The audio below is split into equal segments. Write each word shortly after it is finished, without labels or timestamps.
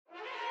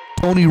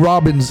Tony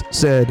Robbins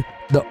said,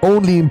 "The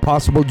only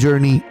impossible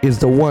journey is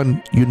the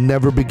one you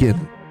never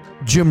begin."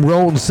 Jim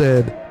Rohn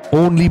said,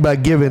 "Only by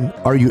giving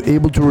are you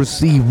able to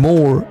receive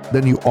more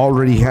than you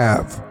already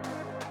have."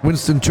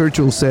 Winston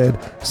Churchill said,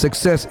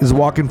 "Success is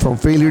walking from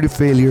failure to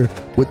failure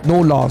with no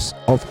loss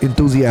of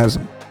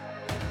enthusiasm."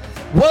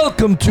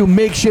 Welcome to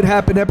Make Shit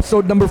Happen,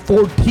 episode number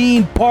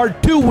 14,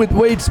 part 2 with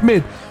Wade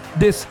Smith.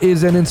 This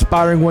is an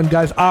inspiring one,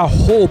 guys. I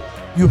hope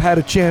you had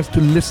a chance to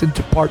listen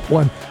to part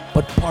 1,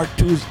 but part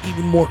 2 is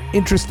even more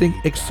interesting,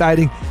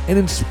 exciting, and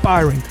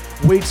inspiring.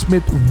 Wade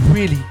Smith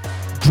really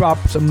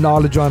dropped some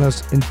knowledge on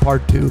us in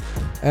part 2,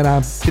 and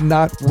I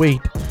cannot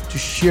wait to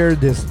share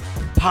this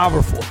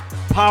powerful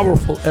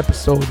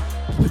episode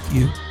with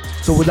you.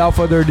 So without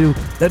further ado,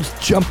 let's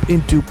jump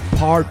into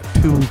part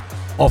 2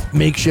 of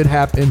Make Shit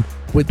Happen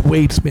with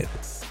Wade Smith.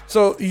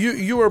 So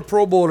you were a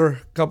Pro Bowler a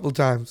couple of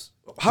times.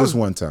 Just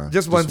one time.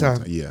 Just one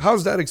time. Yeah.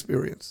 How's that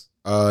experience?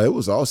 It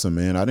was awesome,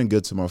 man. I didn't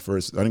go to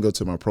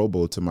my Pro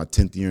Bowl till my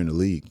 10th year in the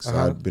league. So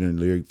I've been in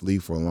the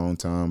league for a long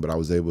time, but I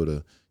was able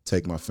to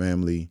take my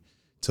family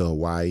to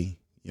Hawaii.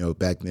 You know,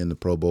 back then the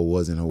Pro Bowl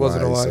was in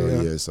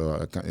Hawaii. So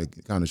I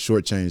kind of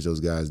shortchanged those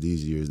guys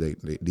these years.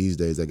 These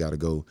days they got to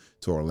go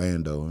to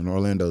Orlando, and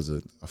Orlando's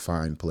a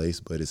fine place,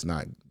 but it's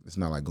not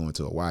like going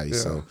to Hawaii. Yeah.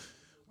 So,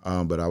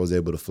 but I was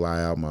able to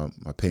fly out my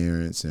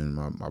parents and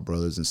my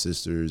brothers and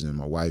sisters and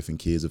my wife and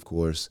kids, of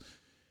course.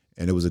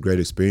 And it was a great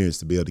experience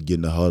to be able to get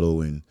in the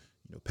huddle, and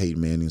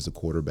Peyton Manning's the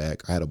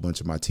quarterback. I had a bunch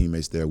of my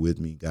teammates there with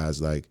me,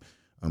 guys like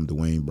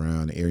Dwayne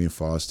Brown, Arian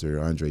Foster,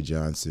 Andre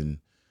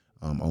Johnson,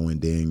 Owen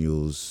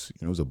Daniels.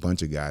 There was a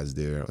bunch of guys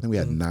there. I think we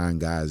had 9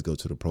 guys go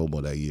to the Pro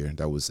Bowl that year.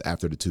 That was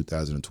after the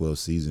 2012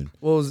 season.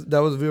 We were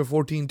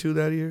 14-2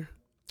 that year?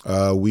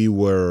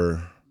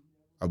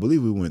 I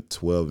believe we went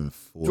 12-4.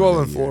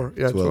 12-4.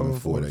 Yeah,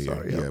 12-4 that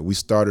year. Yeah, we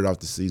started off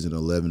the season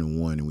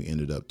 11-1, and we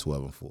ended up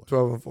 12-4.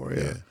 12-4,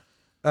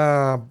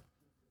 yeah.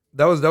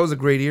 That was a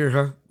great year,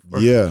 huh?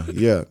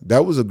 Yeah.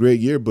 That was a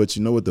great year, but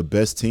you know what? The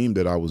best team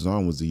that I was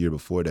on was the year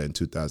before that in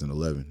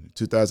 2011.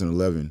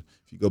 2011,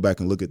 if you go back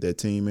and look at that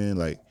team, man,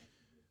 like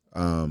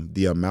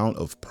the amount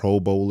of Pro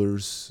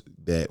Bowlers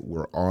that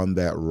were on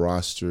that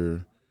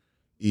roster,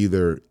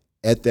 either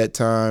at that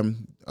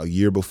time, a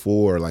year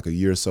before, or like a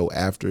year or so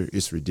after,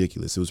 it's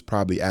ridiculous. It was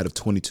probably out of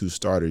 22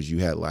 starters, you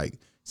had like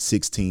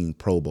 16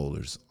 Pro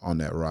Bowlers on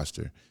that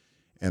roster.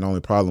 And the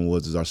only problem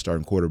was our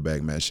starting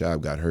quarterback, Matt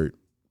Schaub, got hurt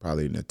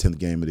probably in the 10th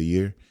game of the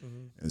year.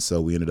 Mm-hmm. And so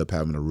we ended up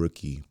having a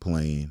rookie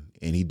playing.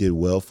 And he did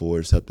well for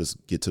us, helped us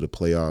get to the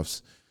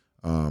playoffs.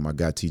 I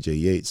got T.J.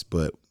 Yates,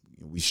 but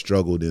we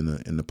struggled in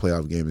the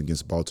playoff game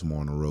against Baltimore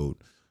on the road.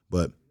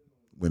 But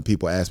when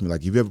people ask me,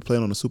 like, have you ever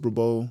played on a Super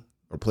Bowl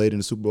or played in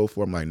the Super Bowl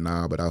before? I'm like,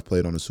 nah, but I've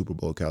played on a Super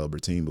Bowl caliber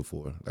team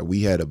before. Like,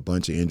 we had a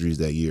bunch of injuries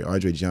that year.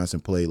 Andre Johnson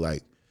played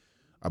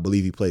I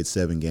believe he played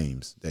 7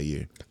 games that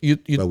year.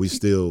 But we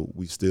still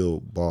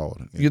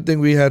balled. You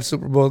think we had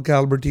Super Bowl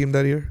caliber team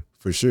that year?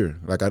 For sure.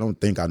 Like, I don't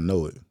think I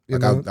know it.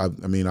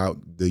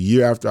 The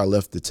year after I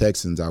left the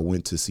Texans, I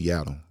went to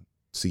Seattle.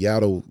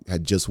 Seattle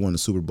had just won the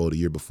Super Bowl the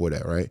year before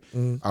that, right?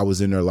 Mm-hmm. I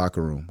was in their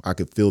locker room. I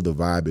could feel the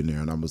vibe in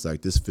there, and I was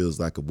like, this feels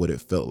like what it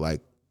felt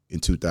like in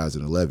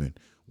 2011,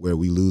 where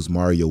we lose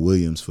Mario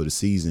Williams for the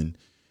season.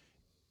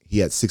 He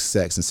had 6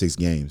 sacks in 6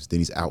 games. Then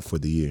he's out for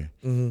the year.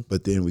 Mm-hmm.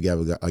 But then we got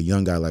a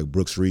young guy like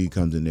Brooks Reed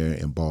comes in there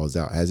and balls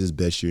out. Has his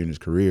best year in his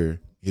career,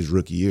 his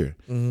rookie year.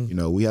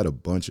 Mm-hmm. We had a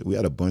bunch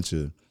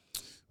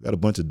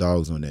of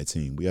dogs on that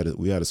team. We had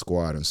a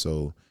squad, and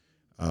so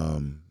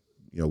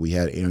we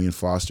had Arian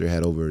Foster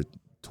had over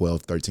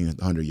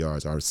 1,300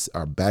 yards.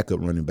 Our backup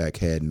running back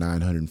had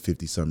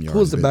 950 some yards. Who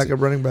was the backup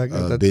running back?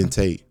 Ben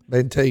Tate.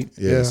 Ben Tate.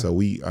 Yeah. So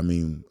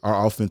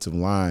our offensive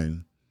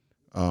line.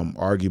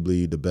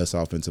 Arguably the best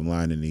offensive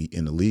line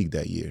in the league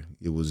that year.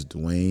 It was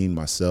Dwayne,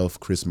 myself,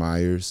 Chris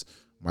Myers,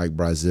 Mike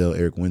Brazel,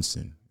 Eric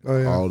Winston. Oh,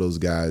 yeah. All those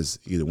guys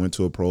either went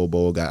to a Pro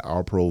Bowl, got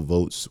all Pro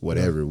votes,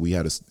 whatever.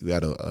 Yeah.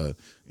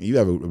 You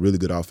have a really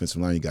good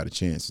offensive line, you got a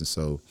chance. And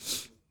so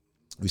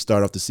we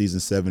started off the season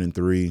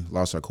 7-3,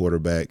 lost our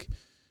quarterback,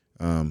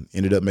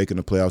 ended up making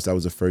the playoffs. That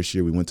was the first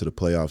year we went to the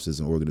playoffs as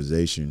an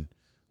organization,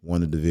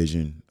 won the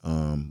division,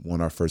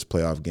 won our first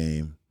playoff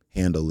game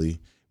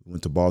handily. We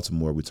went to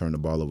Baltimore. We turned the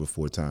ball over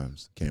 4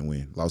 times. Can't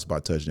win. Lost by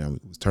a touchdown.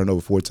 We turned over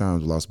 4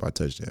 times. Lost by a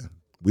touchdown.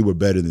 We were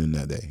better than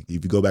that day.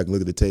 If you go back and look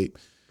at the tape,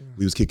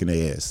 we was kicking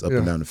their ass up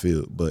and down the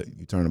field. But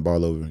you turn the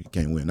ball over, you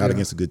can't win. Not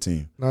against a good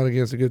team. Not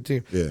against a good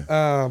team.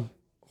 Yeah.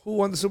 Who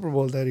won the Super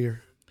Bowl that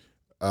year?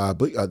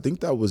 But I think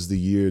that was the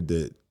year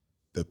that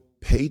the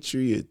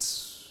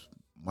Patriots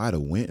might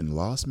have went and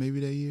lost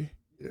maybe that year.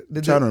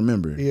 I'm trying to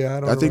remember.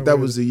 Yeah, I think that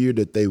was the year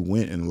that they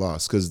went and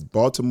lost because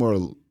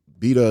Baltimore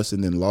beat us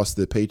and then lost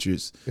to the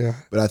Patriots. Yeah.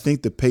 But I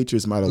think the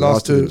Patriots might have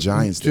lost to the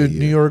Giants that year.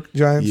 New York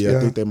Giants. Yeah,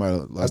 I think they might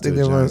have lost to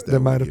the Giants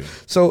that year.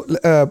 So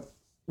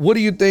what do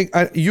you think?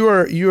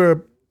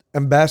 You're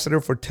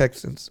ambassador for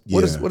Texans. What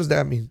does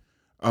that mean?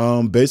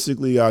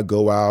 Basically, I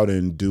go out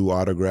and do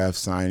autograph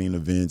signing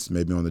events,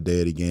 maybe on the day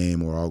of the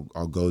game, or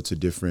I'll go to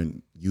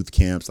different youth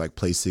camps, like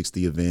Play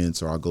 60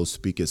 events, or I'll go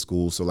speak at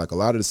school. So, like a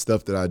lot of the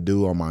stuff that I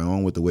do on my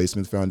own with the Wade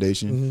Smith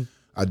Foundation,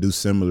 I do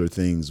similar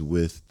things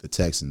with the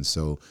Texans.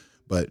 So,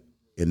 but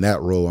in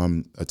that role,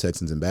 I'm a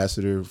Texans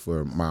ambassador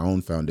for my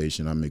own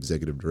foundation. I'm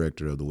executive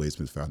director of the Wade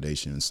Smith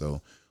Foundation. And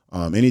so,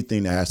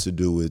 anything that has to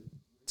do with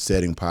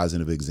setting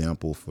positive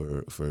example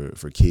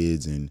for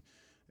kids and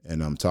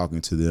I'm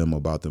talking to them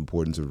about the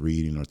importance of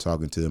reading, or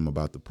talking to them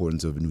about the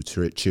importance of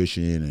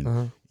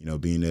nutrition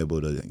and being able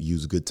to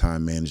use good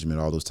time management,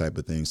 all those type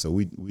of things. So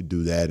we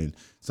do that, and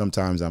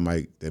sometimes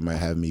they might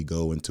have me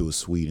go into a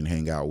suite and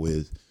hang out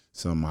with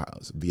some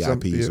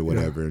VIPs or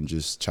whatever, and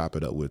just chop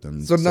it up with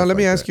them. So now let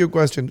me ask you a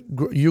question.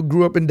 You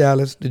grew up in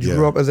Dallas. Did you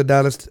grow up as a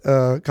Dallas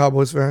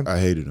Cowboys fan? I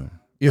hated them.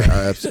 Yeah.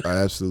 I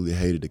absolutely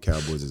hated the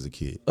Cowboys as a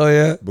kid. Oh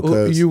yeah,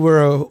 because you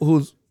were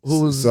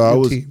who was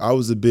your team? I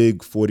was a big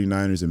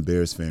 49ers and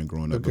Bears fan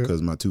growing up,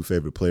 because my two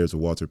favorite players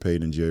were Walter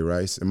Payton and Jerry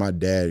Rice. And my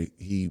dad,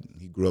 he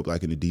grew up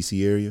like in the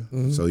DC area,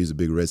 so he's a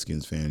big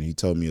Redskins fan. He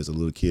told me as a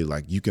little kid,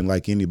 like, you can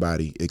like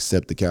anybody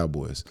except the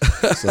Cowboys.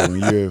 So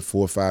when you're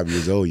 4 or 5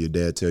 years old, your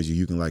dad tells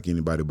you can like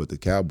anybody but the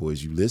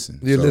Cowboys. You listen.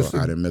 I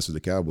didn't mess with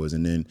the Cowboys,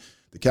 and then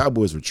the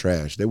Cowboys were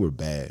trash. They were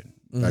bad.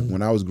 Like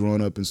when I was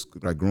growing up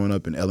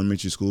in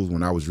elementary schools,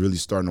 when I was really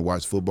starting to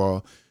watch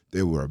football,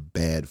 they were a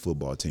bad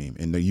football team,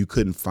 and you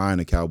couldn't find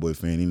a Cowboy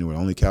fan anywhere.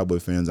 The only Cowboy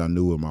fans I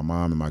knew were my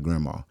mom and my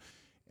grandma,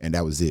 and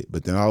that was it.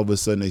 But then all of a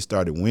sudden they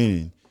started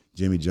winning.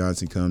 Jimmy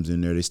Johnson comes in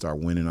there. They start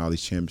winning all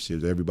these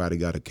championships. Everybody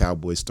got a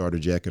Cowboy starter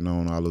jacket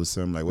on. All of a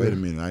sudden, I'm like, wait a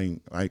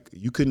minute,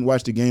 you couldn't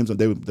watch the games.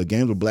 The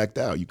games were blacked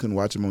out. You couldn't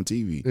watch them on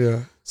TV.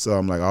 Yeah. So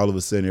I'm like, all of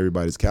a sudden,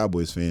 everybody's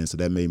Cowboys fans. So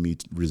that made me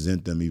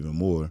resent them even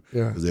more.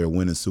 Yeah. Because they were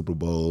winning Super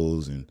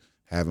Bowls and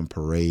having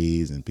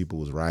parades, and people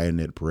was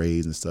rioting at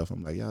parades and stuff.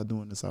 I'm like, y'all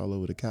doing this all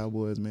over the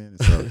Cowboys, man.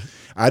 And so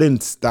I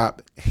didn't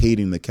stop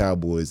hating the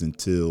Cowboys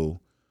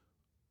until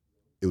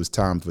it was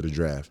time for the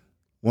draft.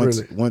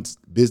 Once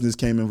business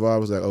came involved, I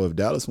was like, oh, if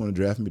Dallas want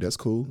to draft me, that's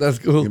cool. That's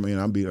cool.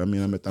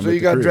 I'm at so you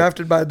got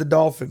drafted by the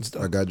Dolphins,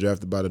 though. I got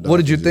drafted by the Dolphins. What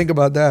did you think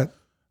about that?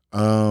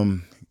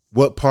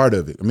 What part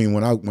of it? I mean,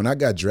 when I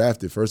got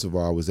drafted, first of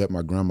all, I was at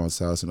my grandma's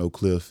house in Oak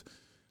Cliff.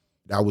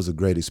 That was a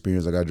great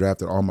experience. I got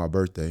drafted on my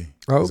birthday.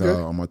 Oh, okay.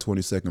 On my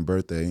 22nd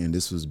birthday, and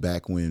this was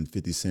back when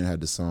 50 Cent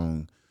had the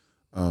song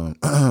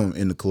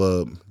in the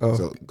club. Oh.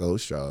 So go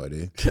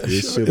Shawty.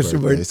 It's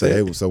your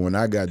birthday. So when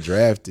I got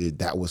drafted,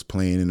 that was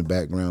playing in the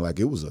background. Like,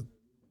 it was a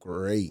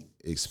great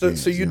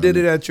experience. So you did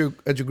it at your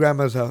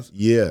grandma's house.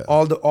 Yeah.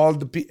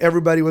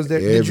 Everybody was there.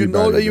 Did you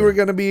know that you were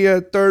going to be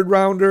a third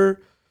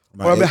rounder?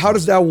 How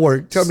does that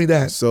work? Tell me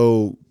that.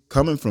 So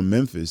coming from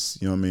Memphis,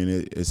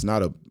 it's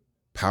not a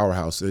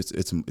powerhouse.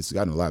 It's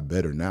gotten a lot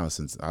better now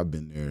since I've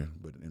been there.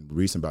 But in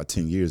recent about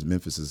 10 years,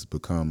 Memphis has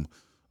become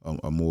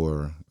a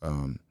more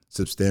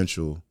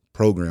substantial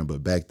program.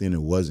 But back then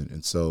it wasn't.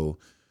 And so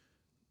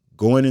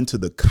going into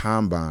the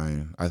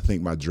combine, I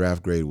think my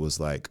draft grade was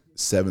like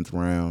 7th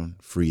round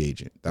free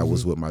agent. That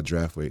was what my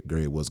draft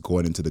grade was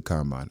going into the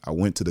combine. I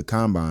went to the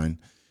combine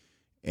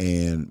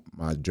and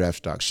my draft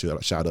stock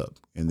shot up.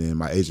 And then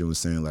my agent was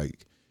saying,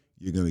 like,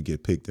 you're going to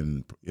get picked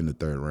in the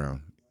 3rd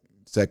round.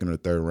 2nd or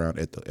 3rd round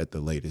at the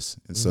latest.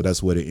 And so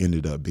that's what it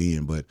ended up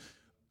being. But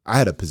I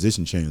had a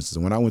position change. So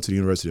when I went to the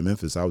University of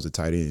Memphis, I was a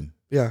tight end.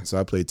 Yeah. So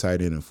I played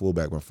tight end and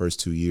fullback my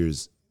first 2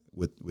 years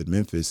with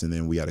Memphis. And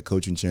then we had a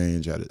coaching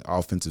change, had an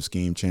offensive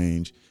scheme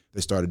change. They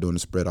started doing the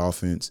spread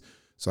offense.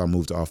 So I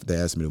moved off. They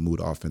asked me to move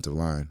to offensive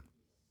line.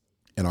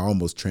 And I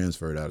almost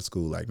transferred out of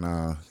school. Like,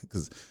 nah,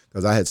 because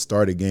I had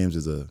started games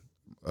as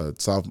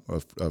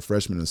a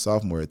freshman and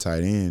sophomore at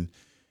tight end.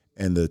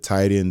 And the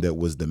tight end that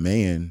was the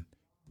man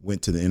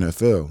went to the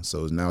NFL.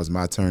 So now it's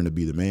my turn to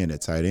be the man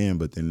at tight end.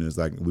 But then it's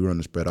like, we run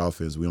the spread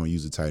offense. We don't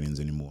use the tight ends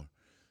anymore.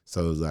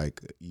 So it's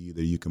like,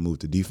 either you can move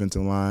to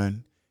defensive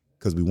line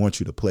because we want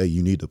you to play.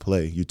 You need to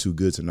play. You're too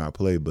good to not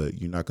play, but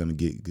you're not going to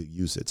get good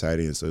use at tight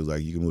end. So it's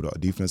like, you can move to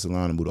defensive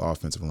line and move to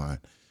offensive line.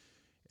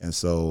 And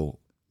so,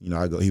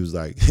 he was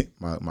like,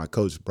 my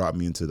coach brought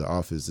me into the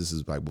office. This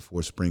is like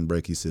before spring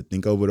break. He said,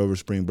 think over it over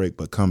spring break,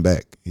 but come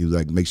back. He was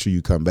like, make sure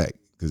you come back.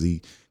 Because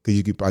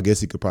I guess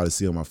he could probably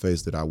see on my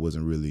face that I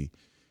wasn't really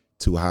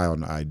too high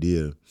on the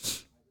idea.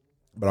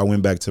 But I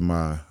went back to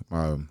my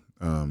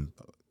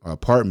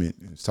apartment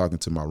and was talking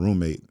to my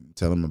roommate,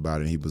 telling him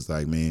about it. And he was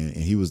like, man,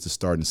 and he was the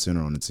starting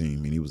center on the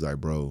team. And he was like,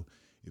 bro,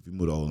 if you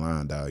move the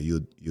O-line down,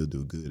 you'll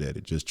do good at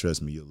it. Just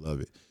trust me, you'll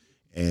love it.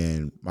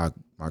 And my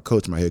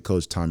head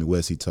coach, Tommy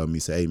West, he told me,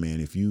 say, hey man,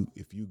 if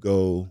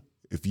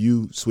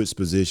you switch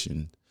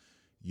position,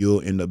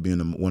 you'll end up being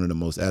one of the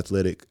most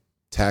athletic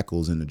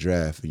tackles in the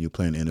draft, and you'll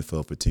play in the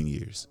NFL for 10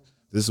 years.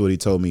 This is what he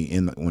told me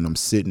when I'm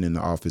sitting in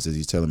the office as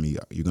he's telling me,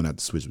 you're going to have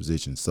to switch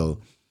positions. So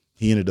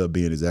he ended up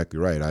being exactly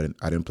right. I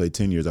didn't play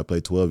 10 years. I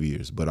played 12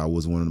 years, but I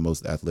was one of the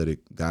most athletic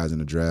guys in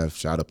the draft,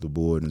 shot up the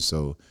board. And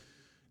so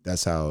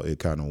that's how it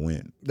kind of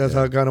went.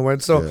 How it kind of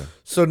went.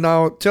 So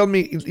now tell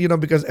me,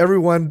 because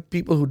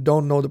people who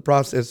don't know the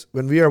process,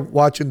 when we are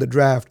watching the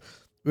draft,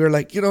 we were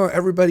like,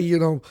 everybody,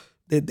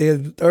 they're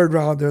in the third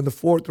round, they're in the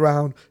fourth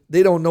round.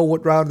 They don't know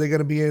what round they're going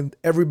to be in.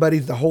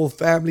 The whole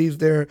family's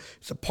there.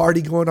 It's a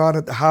party going on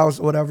at the house,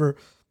 whatever.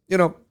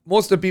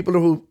 Most of the people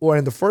who are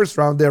in the first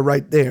round, they're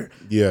right there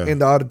in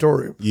the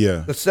auditorium.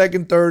 Yeah. The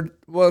second, third,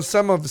 well,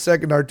 some of the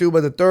second are too,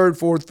 but the third,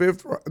 fourth,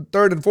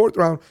 third and fourth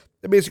round,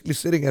 they're basically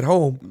sitting at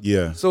home.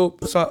 Yeah. So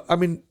I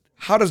mean,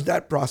 how does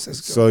that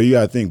process go? So you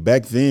got to think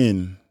back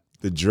then,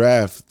 the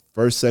draft,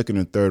 first, second,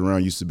 and third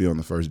round used to be on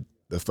the first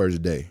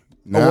day.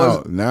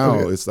 Now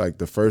it's like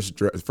the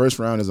first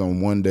round is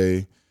on one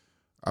day,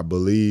 I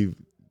believe.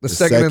 The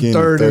second and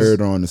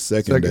third are on the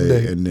second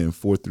day, and then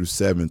fourth through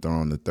seventh are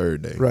on the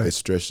third day. Right. They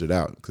stretched it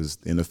out because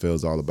the NFL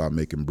is all about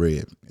making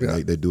bread,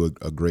 and they do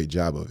a great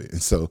job of it.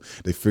 And so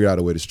they figured out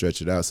a way to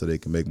stretch it out so they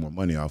can make more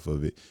money off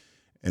of it.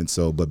 And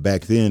so, but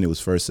back then it was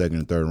first, second,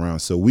 and third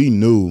round. So we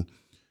knew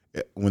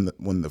when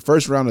the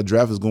first round of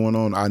draft is going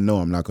on, I know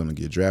I'm not going to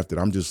get drafted.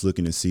 I'm just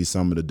looking to see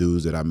some of the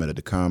dudes that I met at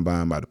the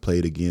combine, might have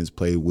played against,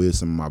 played with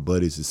some of my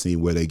buddies to see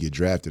where they get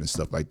drafted and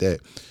stuff like that.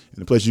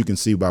 And the place you can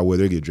see by where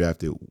they get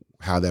drafted,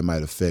 how that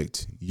might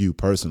affect you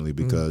personally,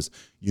 because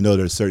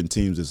there's certain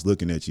teams that's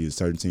looking at you,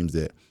 certain teams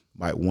that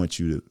might want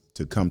you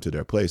to come to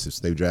their place. If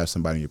they draft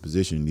somebody in your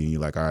position, then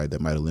you're like, all right,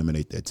 that might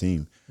eliminate that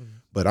team.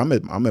 But I'm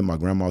at my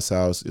grandma's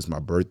house. It's my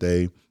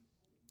birthday.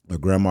 My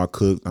grandma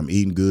cooked. I'm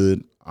eating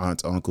good.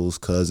 Aunts, uncles,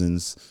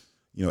 cousins,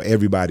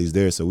 everybody's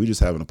there. So we just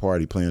having a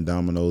party, playing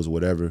dominoes or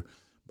whatever.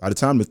 By the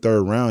time the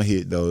third round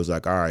hit, though, it's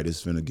like, all right,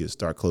 it's going to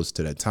start close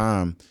to that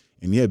time.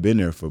 And he had been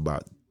there for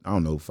about,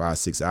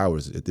 5-6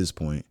 hours at this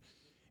point.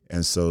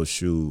 And so,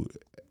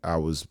 I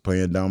was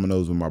playing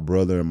dominoes with my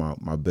brother and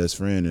my best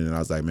friend. And then I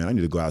was like, man, I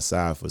need to go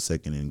outside for a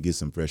second and get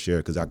some fresh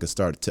air because I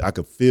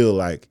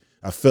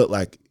felt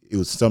like it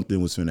was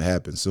something was going to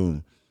happen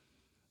soon.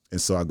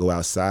 And so I go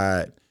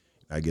outside.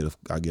 I get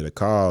a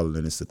call,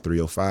 and it's a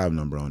 305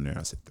 number on there.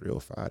 I said,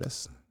 305,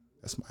 that's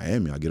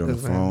Miami. I get on the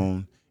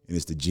phone, and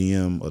it's the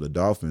GM of the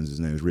Dolphins.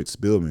 His name is Rick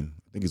Spielman.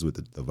 I think he's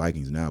with the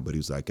Vikings now, but he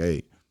was like,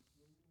 hey,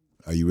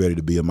 are you ready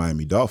to be a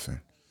Miami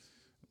Dolphin?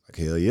 Like,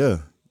 hell yeah.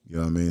 You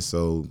know what I mean?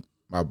 So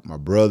my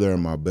brother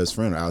and my best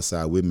friend are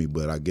outside with me,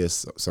 but I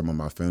guess some of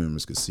my family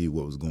members could see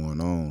what was going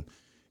on.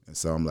 And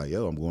so I'm like,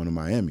 yo, I'm going to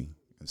Miami.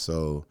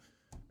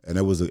 And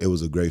it was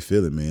a great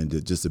feeling, man,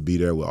 just to be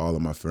there with all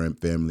of my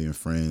family and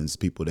friends,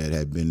 people that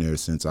had been there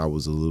since I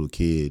was a little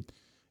kid,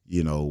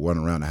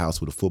 running around the house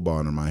with a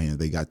football in my hand.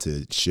 They got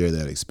to share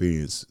that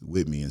experience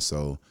with me, and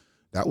so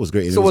that was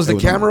great. So was the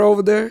camera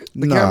over there?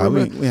 No,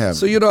 we have.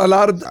 So a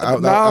lot of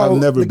I've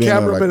never the been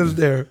cameraman is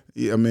there.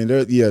 Yeah, I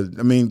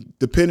mean,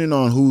 depending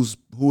on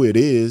who it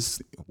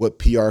is, what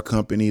PR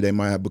company they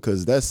might have,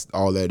 because that's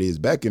all that is.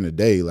 Back in the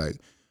day, like,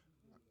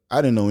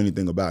 I didn't know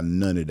anything about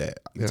none of that.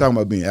 You're talking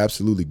about being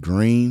absolutely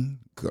green.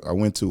 I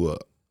went to a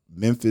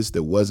Memphis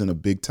that wasn't a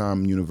big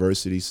time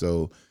university.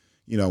 So,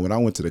 when I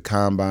went to the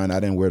combine, I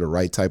didn't wear the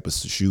right type of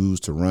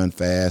shoes to run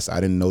fast. I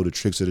didn't know the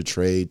tricks of the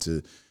trade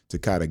to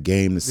kind of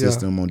game the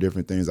system on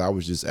different things. I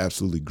was just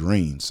absolutely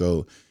green.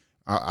 So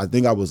I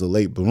think I was a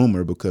late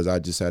bloomer because I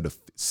just had to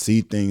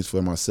see things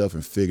for myself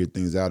and figure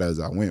things out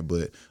as I went.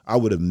 But I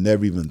would have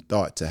never even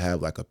thought to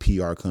have like a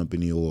PR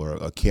company or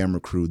a camera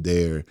crew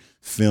there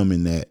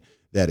filming that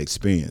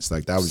experience.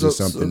 Like, that was just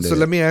something. So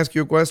let me ask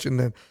you a question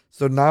then.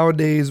 So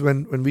nowadays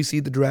when we see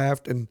the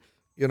draft and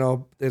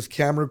there's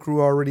camera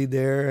crew already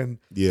there, and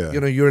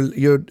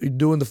you're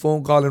doing the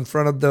phone call in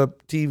front of the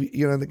TV,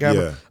 the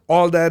camera. Yeah.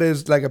 All that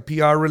is like a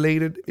PR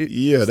related.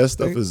 That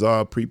stuff is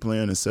all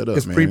pre-planned and set up.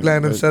 It's man.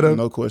 pre-planned and set up.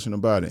 No question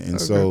about it.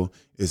 And so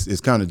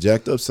it's kind of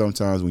jacked up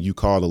sometimes when you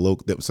call the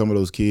local. Some of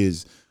those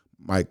kids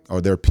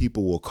their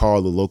people will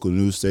call the local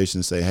news station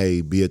and say,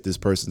 hey, be at this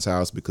person's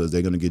house because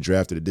they're going to get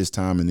drafted at this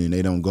time, and then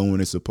they don't go when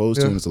they're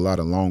supposed to. And there's a lot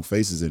of long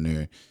faces in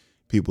there,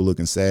 people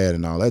looking sad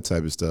and all that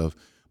type of stuff.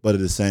 But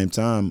at the same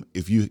time,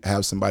 if you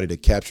have somebody to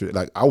capture it,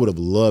 like, I would have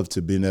loved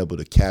to been able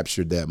to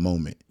capture that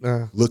moment.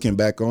 Looking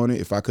back on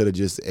it, if I could have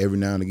just every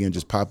now and again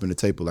just pop in the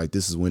tape, like,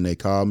 this is when they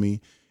called me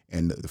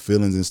and the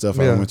feelings and stuff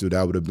I went through,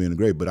 that would have been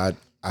great. But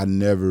I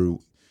never,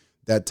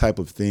 that type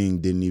of thing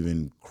didn't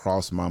even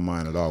cross my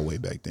mind at all way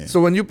back then.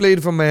 So when you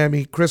played for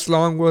Miami, Chris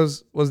Long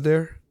was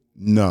there?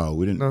 No,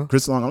 we didn't. No?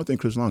 Chris Long, I don't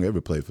think Chris Long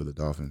ever played for the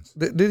Dolphins.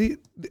 Did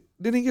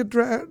he get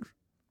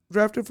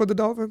drafted for the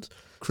Dolphins?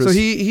 So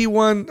he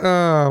won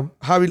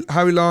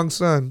Howie Long's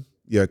son.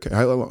 Yeah,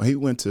 he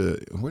went to,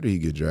 where did he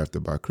get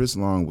drafted by? Chris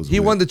Long was. He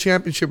won the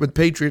championship with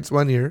Patriots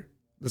one year.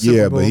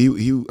 Yeah, but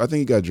he I think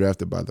he got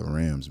drafted by the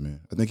Rams,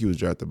 man. I think he was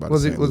drafted by the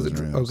St. Louis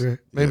Rams.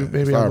 Okay, maybe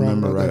if I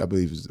remember right, that. I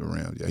believe it was the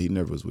Rams. Yeah, he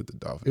never was with the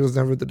Dolphins. He was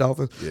never with the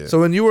Dolphins. Yeah. So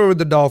when you were with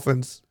the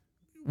Dolphins,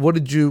 what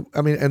did you?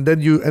 I mean, and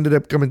then you ended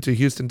up coming to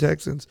Houston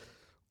Texans.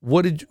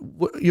 What did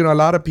you? A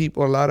lot of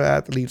people, a lot of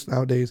athletes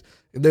nowadays,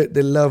 they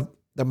love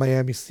the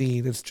Miami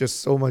scene. It's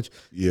just so much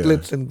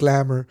glitz and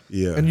glamour.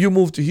 Yeah. And you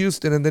moved to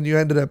Houston, and then you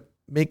ended up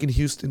making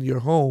Houston your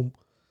home.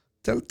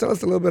 Tell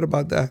us a little bit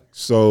about that.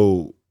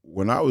 So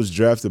when I was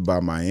drafted by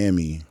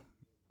Miami,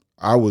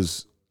 I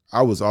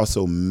I was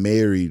also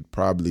married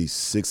probably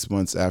 6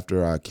 months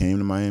after I came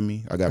to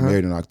Miami. I got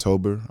married in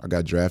October. I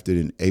got drafted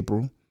in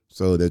April.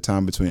 So the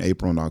time between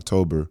April and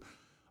October,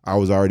 I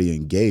was already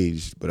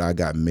engaged, but I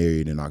got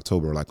married in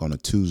October, like on a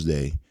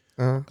Tuesday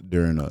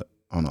during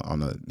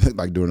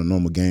during a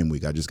normal game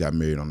week. I just got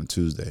married on a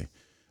Tuesday.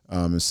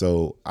 And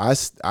so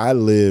I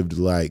lived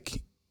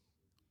like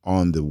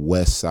on the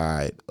west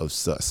side of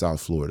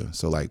South Florida.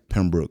 So like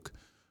Pembroke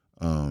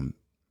Pines,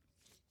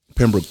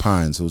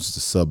 which is the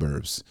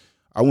suburbs.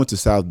 I went to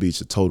South Beach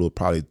a total of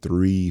probably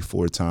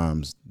 3-4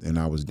 times, and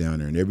I was down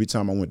there. And every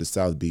time I went to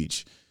South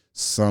Beach,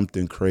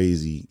 something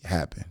crazy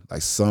happened.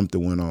 Like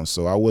something went on.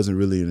 So I wasn't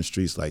really in the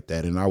streets like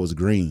that, and I was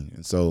green.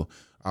 And so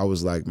I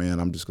was like, man,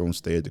 I'm just gonna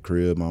stay at the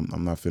crib.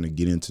 I'm not finna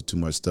get into too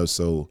much stuff.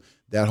 So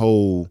that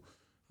whole,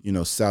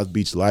 South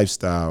Beach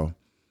lifestyle,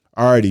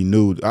 I already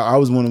knew. I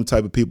was one of the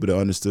type of people that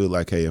understood,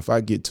 like, hey, if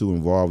I get too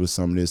involved with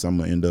some of this, I'm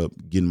gonna end up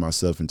getting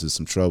myself into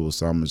some trouble.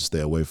 So I'm gonna just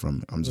stay away from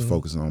it. I'm just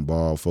focusing on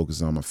ball,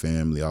 focusing on my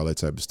family, all that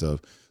type of stuff.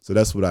 So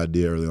that's what I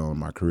did early on in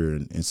my career.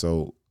 And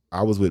so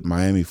I was with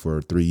Miami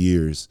for 3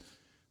 years.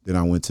 Then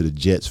I went to the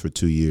Jets for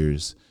 2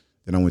 years.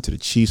 Then I went to the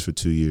Chiefs for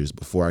 2 years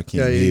before I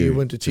came here. Yeah, you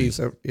went to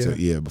Chiefs.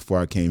 Before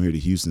I came here to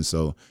Houston.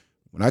 So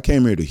when I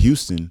came here to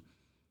Houston,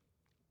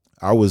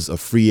 I was a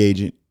free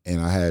agent. And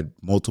I had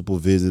multiple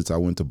visits. I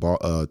went to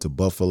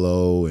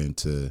Buffalo and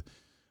to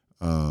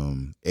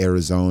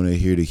Arizona,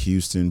 here to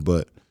Houston.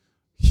 But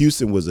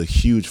Houston was a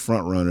huge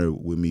front runner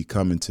with me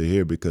coming to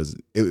here because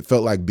it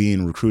felt like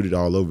being recruited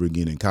all over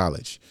again in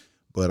college.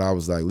 But I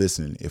was like,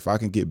 listen, if I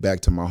can get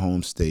back to my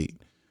home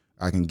state,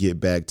 I can get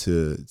back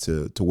to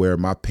where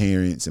my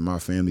parents and my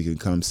family can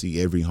come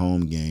see every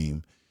home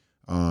game.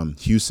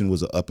 Houston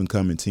was an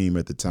up-and-coming team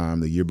at the time.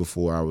 The year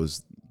before I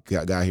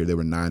got here, they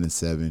were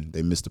 9-7.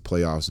 They missed the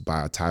playoffs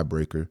by a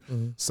tiebreaker.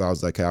 So I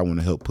was like, hey, I want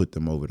to help put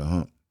them over the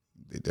hump.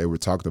 They were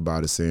talked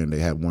about it, saying they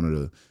had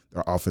their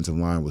offensive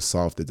line was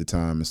soft at the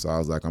time. And so I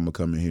was like, I'm gonna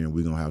come in here and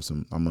we're gonna have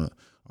I'm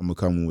gonna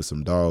come in with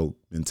some dog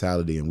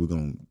mentality and we're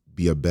gonna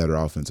be a better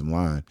offensive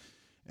line.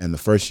 And the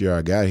first year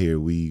I got here,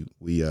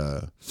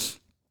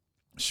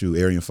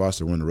 Arian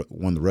Foster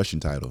won the rushing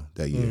title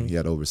that year. He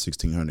had over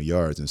 1,600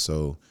 yards. And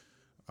so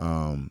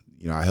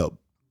I helped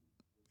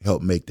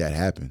make that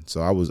happen.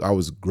 So I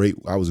was great.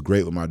 I was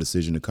great with my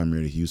decision to come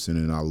here to Houston,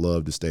 and I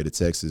love the state of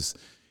Texas.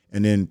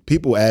 And then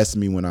people asked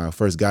me when I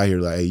first got here,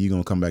 like, hey, you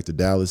gonna come back to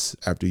Dallas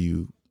after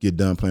you get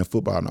done playing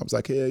football? And I was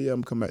like, hell yeah, I'm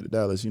gonna come back to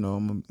Dallas.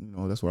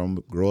 That's where I'm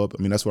gonna grow up.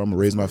 I mean, that's where I'm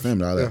gonna raise my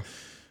family. All that.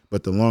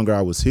 But the longer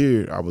I was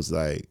here, I was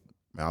like,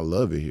 man, I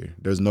love it here.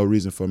 There's no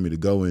reason for me to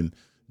go. And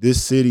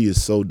this city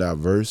is so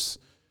diverse.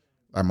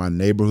 Like my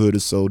neighborhood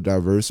is so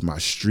diverse. My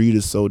street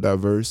is so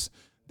diverse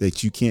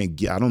that you can't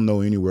get. I don't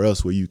know anywhere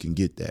else where you can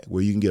get that,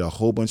 where you can get a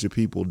whole bunch of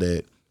people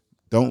that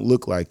don't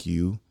look like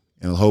you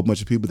and a whole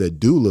bunch of people that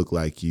do look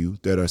like you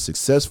that are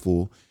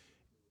successful,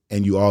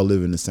 and you all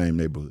live in the same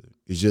neighborhood.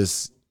 It's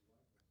just,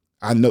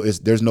 I know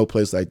there's no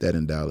place like that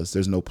in Dallas.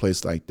 There's no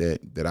place like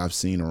that I've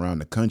seen around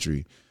the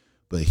country.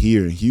 But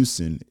here in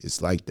Houston,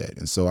 it's like that.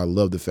 And so I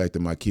love the fact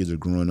that my kids are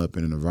growing up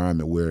in an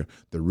environment where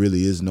there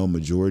really is no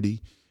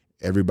majority.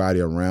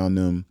 Everybody around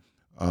them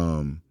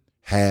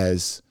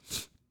has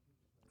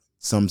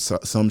some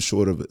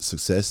sort of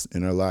success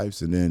in their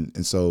lives.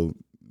 And so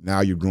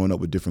now you're growing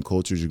up with different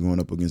cultures. You're going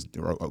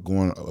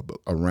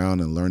around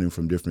and learning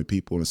from different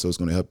people. And so it's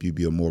going to help you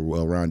be a more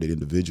well-rounded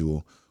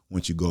individual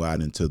once you go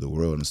out into the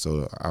world. And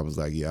so I was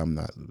like, yeah, I'm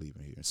not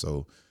leaving here.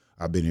 So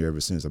I've been here ever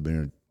since. I've been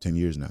here 10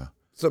 years now.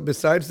 So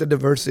besides the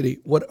diversity,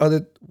 what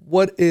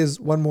is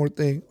one more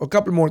thing, or a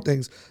couple more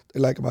things they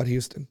like about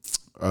Houston?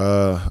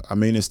 I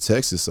mean, it's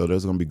Texas, so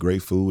there's gonna be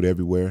great food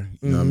everywhere.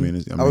 You know what I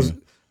mean?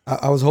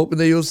 I was hoping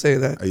that you'll say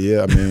that.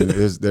 Yeah, I mean,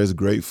 there's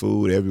great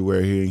food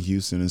everywhere here in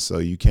Houston, and so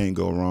you can't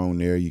go wrong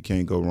there. You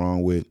can't go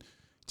wrong with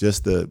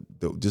just the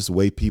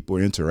way people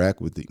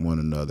interact with one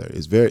another.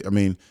 It's very. I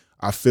mean,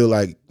 I feel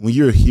like when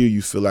you're here,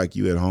 you feel like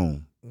you at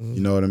home.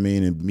 You know what I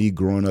mean? And me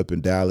growing up in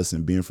Dallas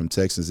and being from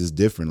Texas is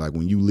different. Like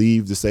when you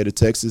leave the state of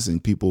Texas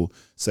and people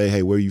say,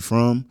 hey, where you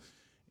from?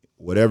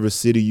 Whatever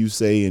city you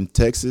say in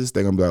Texas,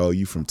 they're going to be like, oh,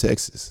 you from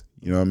Texas.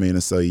 You know what I mean?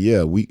 And so,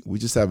 yeah, we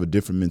just have a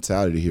different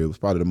mentality here. It's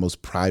probably the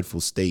most prideful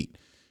state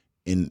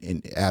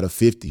in out of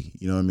 50.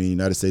 You know what I mean?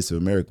 United States of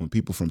America. When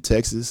people from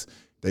Texas,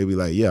 they be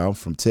like, yeah, I'm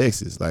from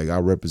Texas. Like I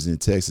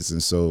represent Texas.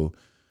 And so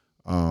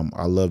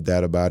I love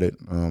that about it.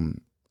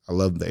 I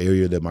love the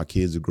area that my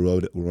kids have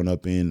grown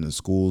up in, the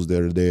schools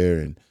that are there,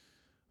 and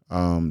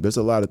there's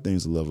a lot of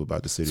things to love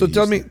about the city. So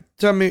tell me,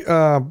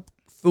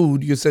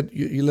 food. You said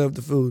you love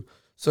the food.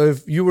 So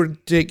if you were to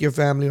take your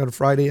family on a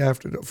Friday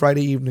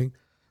evening,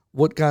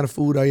 what kind of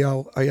food are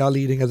y'all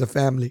eating as a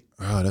family?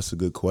 Oh, that's a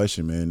good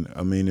question, man.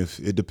 I mean, if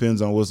it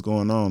depends on what's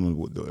going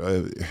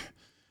on.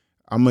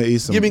 I'm gonna eat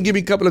some. Give me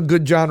a couple of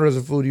good genres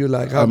of food you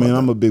like.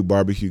 I'm a big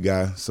barbecue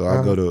guy, so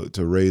I go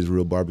to Ray's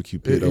Real Barbecue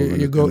Pit over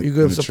you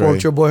go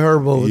support your boy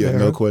Herb over there. Yeah,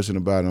 no question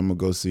about it. I'm gonna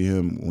go see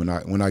him when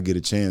I get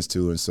a chance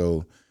to, and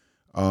so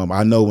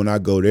I know when I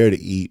go there to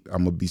eat,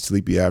 I'm gonna be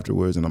sleepy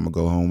afterwards, and I'm gonna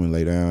go home and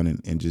lay down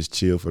and just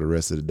chill for the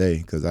rest of the day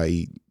because I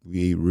eat We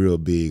eat real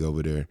big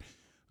over there.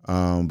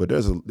 But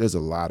there's a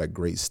lot of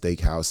great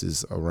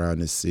steakhouses around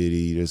the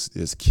city.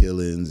 There's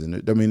Killings, and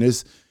I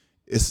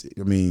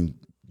mean,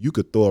 you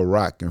could throw a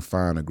rock and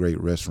find a great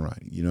restaurant.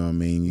 You know what I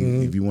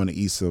mean? If you want to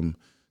eat some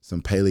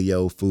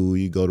paleo food,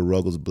 you go to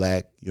Ruggles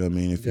Black. You know what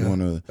I mean? If you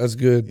want to, that's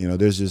good. You know,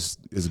 it's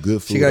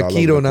good food. She got all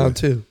keto over the now place.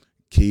 too.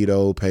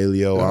 Keto,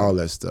 paleo, all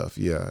that stuff.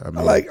 Yeah, I mean,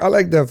 I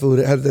like that food.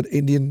 It has that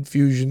Indian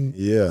fusion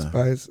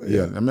spice.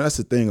 Yeah. I mean, that's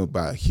the thing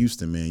about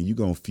Houston, man. You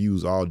gonna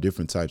fuse all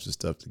different types of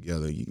stuff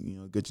together. You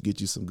know, get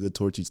you some good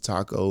Torchy's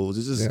tacos.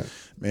 It's just,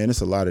 man,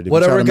 it's a lot of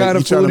different. Whatever kind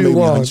of food you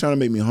want. You're trying to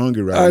make me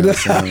hungry right now.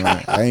 Son.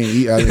 I ain't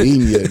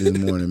eaten yet this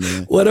morning,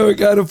 man. Whatever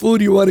kind of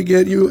food you want to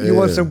get, you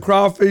want some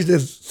crawfish.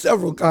 There's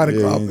several kind of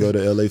crawfish. You can go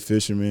to LA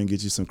Fisherman,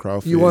 get you some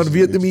crawfish. You want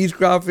Vietnamese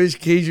crawfish,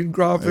 Cajun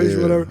crawfish,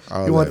 whatever.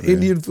 You want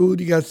Indian food,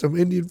 you got some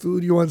Indian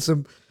food. You want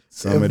some of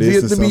this Vietnamese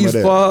and some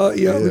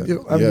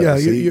of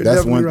that. You're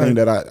that's one right. thing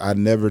that I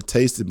never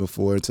tasted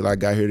before until I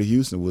got here to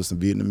Houston was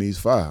some Vietnamese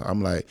pho.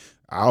 I'm like,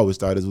 I always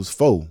thought it was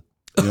pho.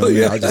 You know what I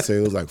mean? I just say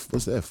it was like,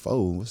 what's that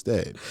pho? What's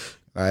that?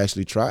 I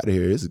actually tried it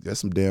here. That's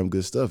some damn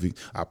good stuff.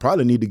 I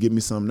probably need to get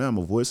me some now.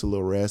 My voice a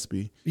little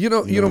raspy. You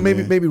know,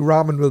 maybe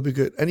ramen will be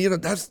good. And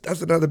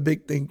that's another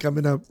big thing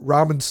coming up.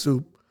 Ramen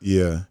soup.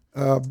 Yeah.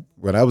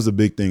 Well, that was a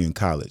big thing in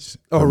college.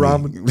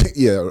 Ramen.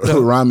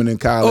 Ramen in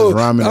college.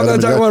 Ramen. I'm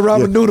not talking about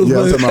ramen noodles. Yeah,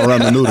 I'm talking about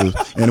ramen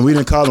noodles. And we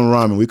didn't call them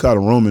ramen. We called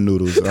them Roman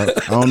noodles. I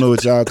don't know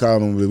what y'all call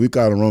them, but we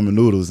call them Roman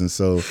noodles. And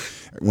so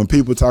when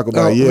people talk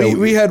about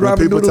we had ramen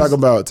people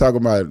noodles. talk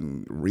about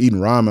eating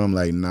ramen, I'm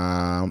like,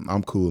 nah,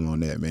 I'm cool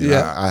on that, man.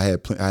 Yeah. I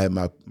had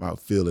my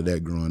fill of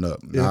that growing up.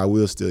 Yeah. Nah, I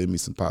will still eat me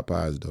some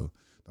Popeyes though.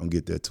 Don't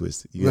get that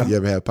twisted. You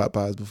ever had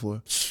Popeyes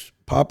before?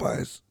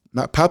 Popeyes.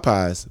 Not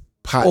Popeyes.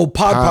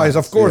 Popeyes,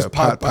 of course,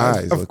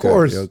 Popeyes, of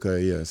course.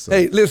 Okay, yeah. So.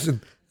 Hey,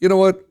 listen, you know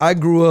what? I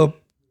grew up,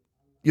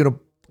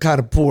 kind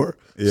of poor.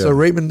 Yeah. So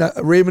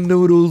ramen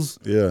noodles,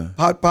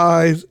 pot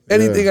pies,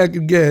 anything I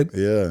could get.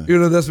 Yeah.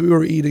 That's what we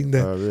were eating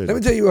then. Oh, really? Let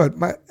me tell you what,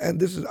 I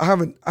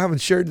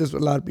haven't shared this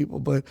with a lot of people,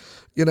 but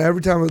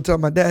every time I would tell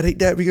my dad, hey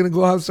dad, we're gonna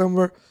go out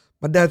somewhere,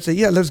 my dad say,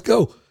 yeah, let's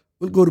go.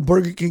 We'll go to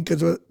Burger King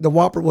because the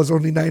Whopper was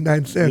only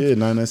 99 cents. Yeah,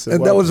 99 cents.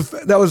 And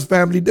that was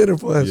family dinner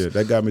for us. Yeah,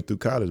 that got me through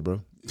college,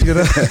 bro.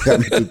 That got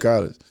me through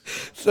college.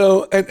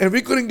 So and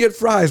we couldn't get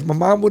fries. My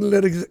mom wouldn't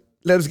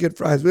let us get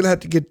fries. We'd have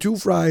to get 2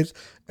 fries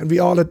and we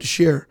all had to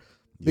share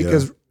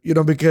because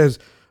because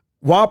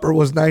Whopper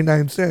was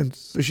 99 cents.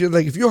 So she was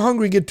like, if you're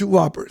hungry, get 2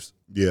 Whoppers.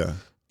 Yeah.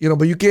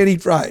 But you can't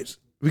eat fries.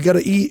 We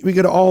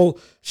gotta all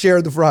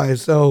share the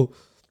fries. So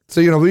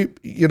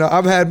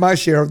I've had my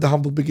share of the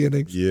humble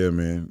beginnings. Yeah,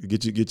 man.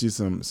 Get you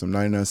some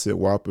 99 cent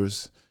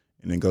Whoppers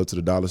and then go to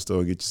the dollar store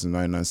and get you some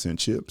 99 cent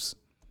chips.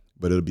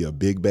 But it'll be a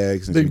big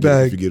bag if you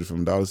get it from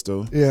the dollar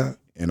store. Yeah.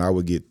 And I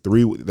would get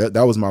 3.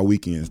 That was my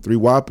weekends. 3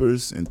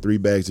 Whoppers and 3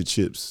 bags of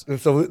chips. And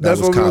so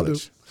that's what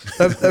college.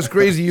 That's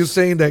crazy you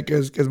saying that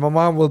because my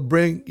mom will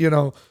bring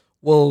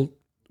we'll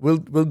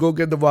go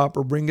get the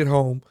Whopper, bring it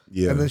home,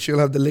 and then she'll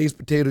have the Lay's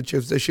potato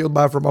chips that she'll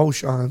buy from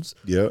O'Shawn's.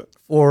 Yeah.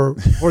 For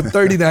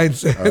 39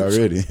 cents.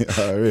 Already.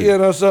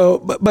 So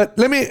but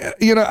let me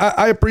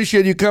I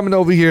appreciate you coming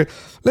over here.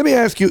 Let me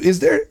ask you, is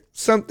there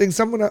something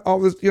someone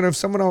always if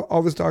someone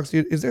always talks to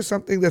you, is there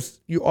something that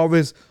you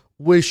always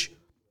wish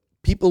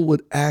people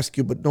would ask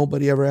you but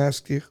nobody ever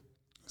asked you?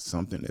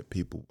 Something that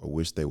people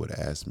wish they would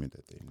ask me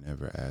that they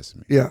never asked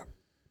me. Yeah.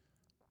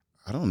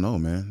 I don't know,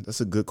 man. That's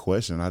a good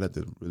question. I'd have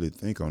to really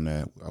think on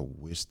that. I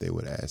wish they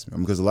would ask me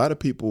because a lot of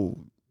people.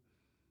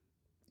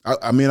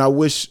 I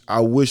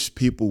wish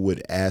people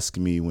would ask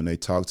me when they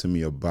talk to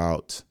me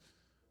about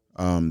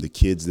the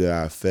kids that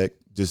I affect.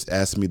 Just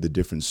ask me the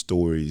different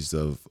stories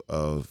of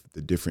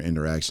the different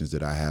interactions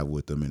that I have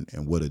with them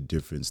and what a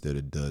difference that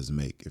it does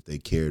make if they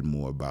cared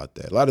more about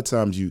that. A lot of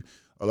times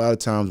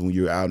when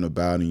you're out and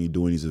about and you're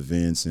doing these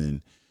events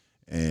and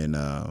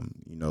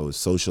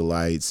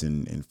socialites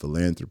and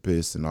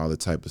philanthropists and all the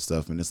type of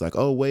stuff, and it's like,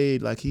 oh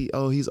Wade, like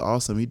he's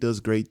awesome, he does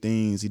great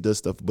things, he does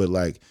stuff, but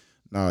like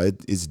no,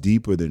 it's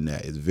deeper than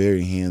that. It's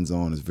very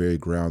hands-on, it's very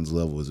ground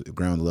level, it's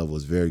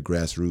very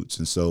grassroots.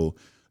 And so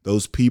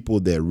those people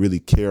that really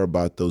care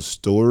about those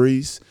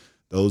stories,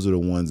 those are the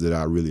ones that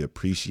I really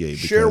appreciate.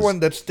 Share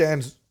one that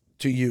stands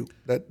to you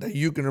that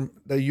you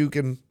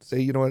can say,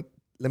 you know what,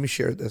 let me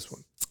share this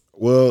one.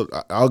 Well,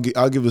 I'll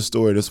give a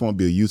story. This won't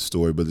be a youth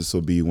story, but this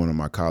will be one of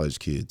my college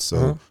kids.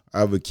 So I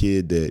have a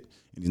kid that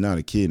he's not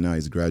a kid now.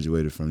 He's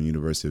graduated from the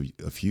University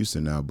of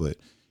Houston now. But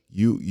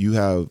you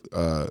have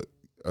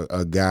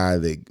a guy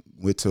that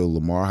went to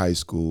Lamar High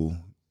School,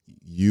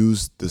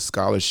 used the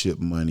scholarship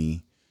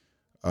money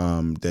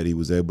that he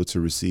was able to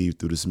receive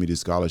through the Smitty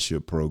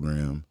Scholarship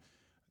Program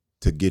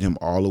to get him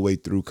all the way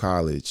through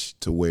college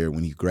to where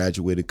when he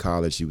graduated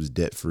college, he was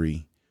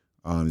debt-free.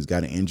 He's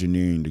got an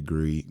engineering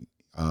degree,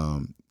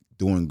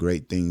 doing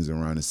great things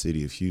around the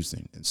city of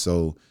Houston. And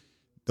so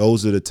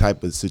those are the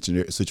type of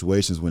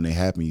situations when they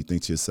happen, you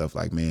think to yourself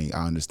like, man,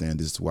 I understand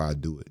this is why I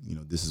do it.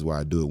 This is why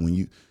I do it.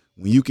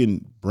 When you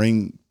can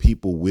bring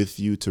people with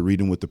you to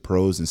Reading with the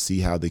Pros and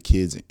see how the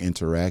kids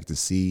interact and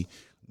see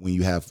when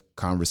you have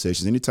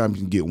conversations, anytime you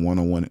can get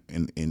one-on-one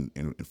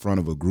in front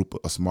of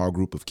a small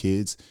group of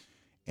kids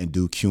and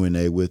do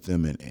Q&A with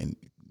them and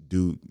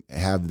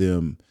have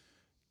them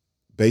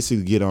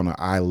basically get on an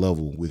eye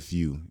level with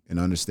you and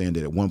understand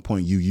that at one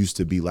point you used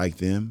to be like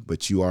them,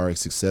 but you are a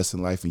success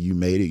in life and you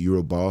made it. You're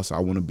a boss. I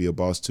want to be a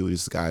boss too.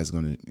 This guy is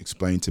going to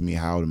explain to me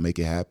how to make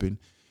it happen.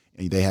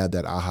 And they have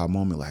that aha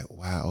moment like,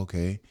 wow,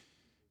 okay.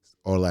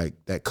 Or like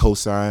that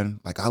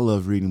cosign. Like, I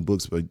love reading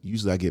books, but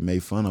usually I get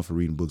made fun of for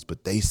reading books,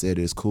 but they said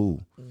it's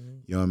cool. Mm-hmm.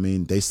 You know what I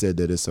mean? They said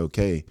that it's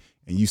okay.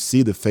 And you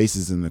see the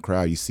faces in the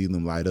crowd. You see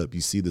them light up.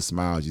 You see the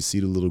smiles. You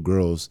see the little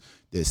girls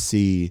that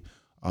see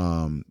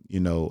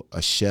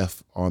a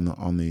chef on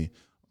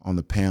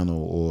the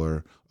panel,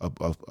 or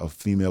a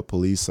female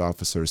police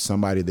officer,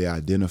 somebody they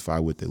identify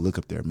with. They look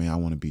up there, man, I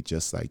want to be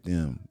just like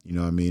them. You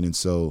know what I mean? And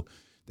so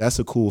that's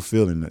a cool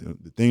feeling.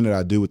 The thing that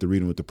I do with the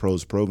Reading with the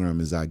Pros program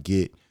is I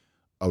get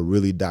a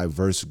really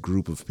diverse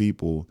group of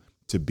people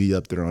to be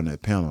up there on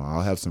that panel.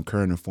 I'll have some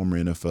current and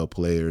former NFL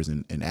players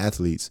and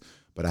athletes,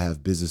 but I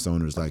have business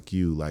owners like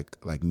you, like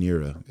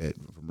Nira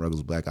from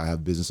Ruggles Black. I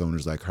have business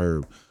owners like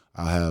Herb.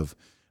 I'll have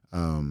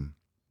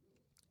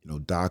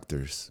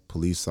doctors,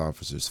 police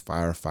officers,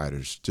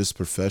 firefighters, just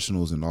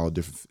professionals and all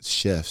different,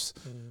 chefs,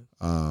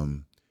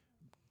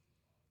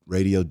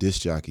 radio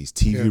disc jockeys,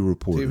 TV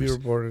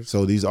reporters.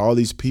 So all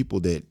these people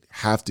that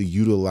have to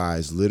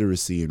utilize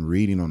literacy and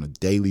reading on a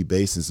daily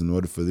basis in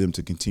order for them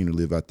to continue to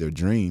live out their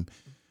dream.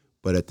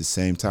 But at the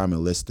same time, it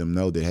lets them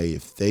know that, hey,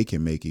 if they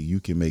can make it, you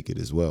can make it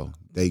as well.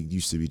 They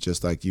used to be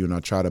just like you. And I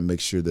try to make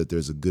sure that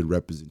there's a good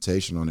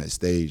representation on that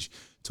stage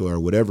to where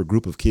whatever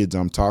group of kids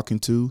I'm talking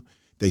to,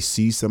 they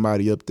see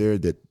somebody up there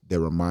that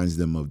reminds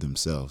them of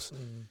themselves.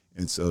 Mm-hmm.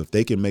 And so if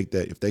they can make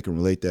that, if they can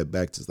relate that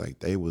back to like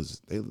they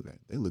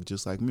look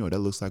just like me, or that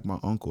looks like my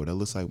uncle, or that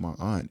looks like my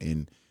aunt,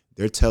 and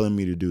they're telling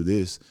me to do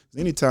this.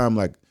 Anytime,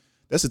 like,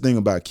 that's the thing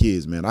about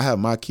kids, man. I have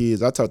my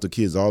kids, I talk to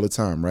kids all the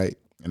time, right?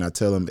 And I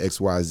tell them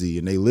XYZ,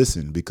 and they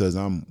listen because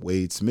I'm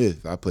Wade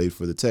Smith. I played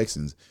for the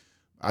Texans.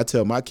 I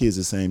tell my kids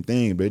the same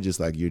thing, but they're just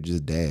like, you're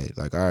just dad.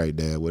 Like, all right,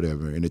 dad,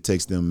 whatever. And it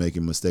takes them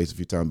making mistakes if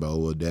you're talking about, oh,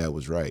 well, dad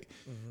was right.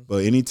 Mm-hmm.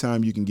 But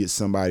anytime you can get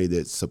somebody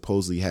that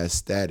supposedly has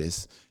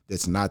status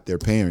that's not their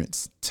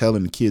parents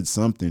telling the kids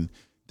something,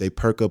 they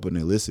perk up and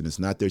they listen. It's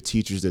not their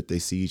teachers that they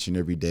see each and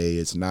every day.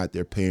 It's not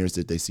their parents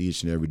that they see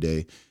each and every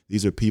day.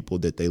 These are people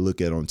that they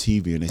look at on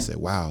TV and they say,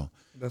 wow,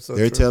 that's so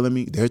they're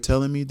true. They're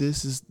telling me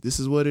this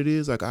is what it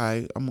is. Like,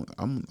 I'm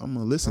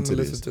gonna listen to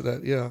this. Listen to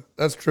that. Yeah,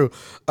 that's true.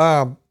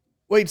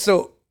 Wait,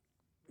 so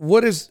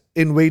what is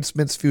in Wade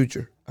Smith's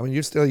future? I mean,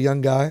 you're still a young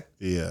guy.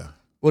 Yeah.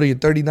 What are you,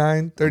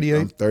 39, 38?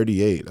 I'm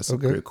 38. That's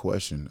okay. A great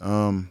question.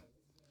 I'm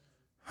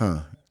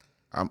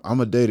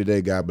a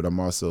day-to-day guy, but I'm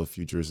also a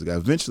futuristic guy.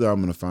 Eventually,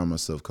 I'm going to find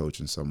myself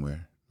coaching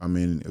somewhere. I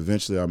mean,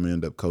 eventually, I'm going to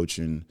end up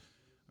coaching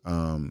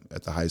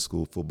at the high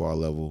school football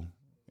level,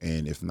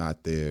 and if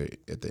not there,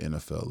 at the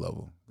NFL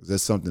level.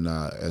 That's something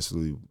I've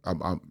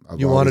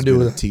always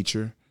been a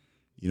teacher.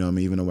 You know what I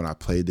mean? Even though when I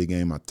played the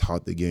game, I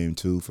taught the game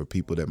too for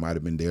people that might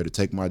have been there to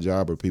take my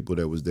job or people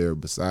that was there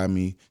beside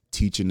me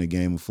teaching the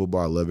game of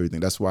football. I love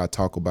everything. That's why I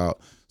talk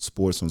about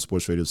sports on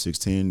Sports Radio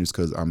 610, is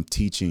because I'm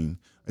teaching.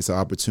 It's an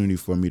opportunity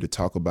for me to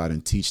talk about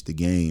and teach the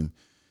game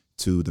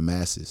to the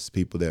masses,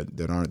 people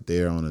that aren't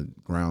there on a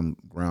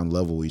ground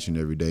level each and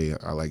every day.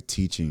 I like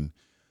teaching.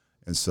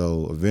 And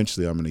so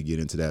eventually I'm going to get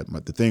into that.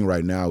 But the thing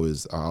right now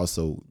is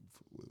the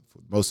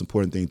most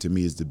important thing to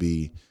me is to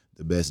be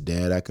the best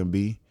dad I can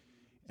be.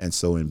 And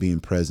so in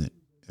being present.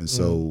 And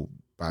so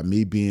by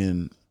me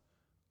being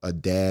a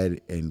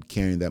dad and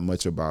caring that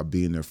much about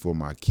being there for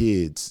my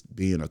kids,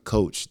 being a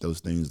coach,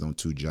 those things don't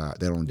jive.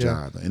 They don't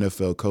jive. An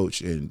NFL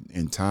coach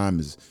in time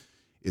is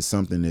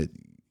something that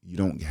you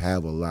don't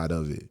have a lot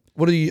of it.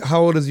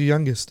 How old is your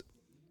youngest?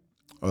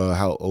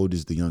 How old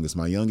is the youngest?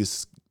 My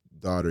youngest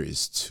daughter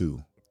is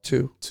 2.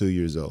 2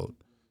 years old.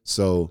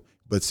 So,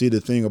 but see, the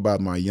thing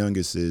about my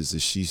youngest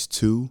is she's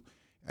 2.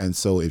 And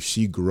so if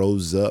she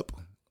grows up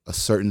a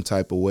certain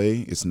type of way,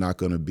 it's not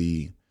going to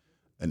be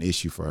an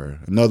issue for her.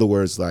 In other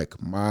words, like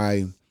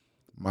my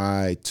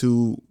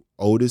 2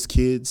 oldest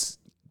kids,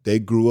 they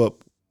grew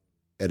up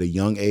at a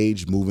young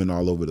age moving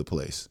all over the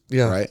place.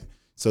 Yeah. Right.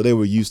 So they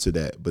were used to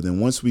that. But then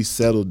once we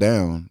settled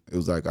down, it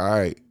was like, all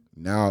right,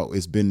 now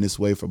it's been this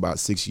way for about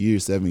 6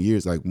 years, 7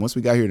 years. Like once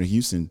we got here to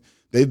Houston,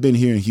 they've been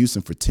here in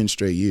Houston for 10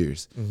 straight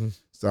years. Mm-hmm.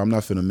 So I'm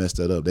not finna mess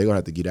that up. They're gonna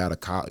have to get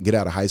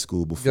out of high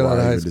school before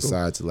I even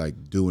decide to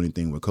like do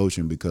anything with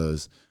coaching,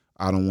 because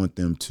I don't want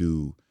them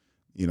to,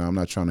 I'm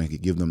not trying to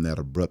give them that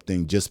abrupt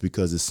thing just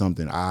because it's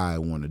something I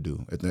want to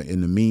do.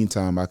 In the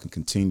meantime, I can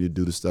continue to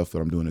do the stuff that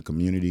I'm doing in the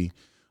community.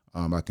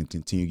 I can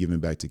continue giving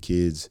back to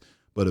kids,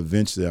 but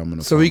eventually I'm going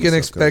to. So we can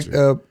expect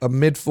a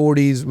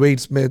mid-40s Wade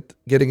Smith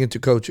getting into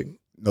coaching.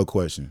 No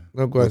question.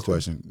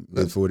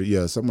 Mid-40,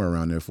 yeah, somewhere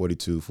around there,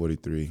 42,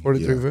 43.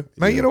 43. Yeah,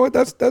 man, you know what?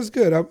 That's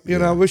good.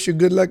 I wish you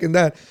good luck in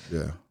that.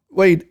 Yeah.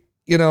 Wade,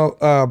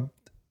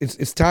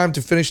 it's time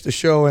to finish the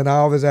show, and I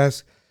always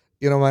ask,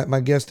 my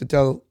guests to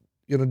tell,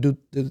 do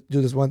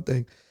this one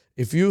thing.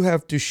 if you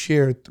have to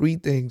share 3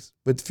 things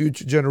with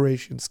future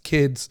generations,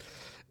 kids,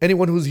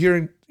 anyone who's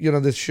hearing,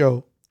 this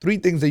show, 3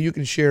 things that you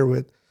can share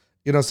with,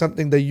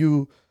 something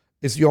that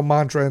is your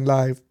mantra in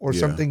life, or Yeah.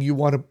 something you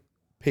want to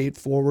pay it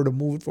forward or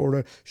move it forward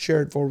or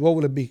share it forward, what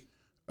would it be?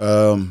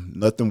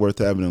 Nothing worth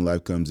having in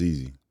life comes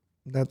easy.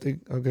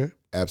 Nothing. Okay.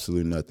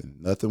 Absolutely nothing.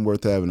 Nothing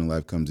worth having in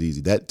life comes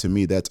easy. That, to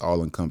me, that's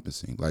all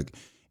encompassing. Like,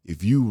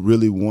 if you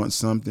really want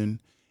something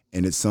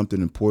and it's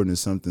something important,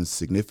 it's something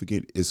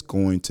significant, it's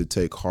going to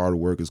take hard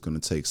work. It's going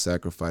to take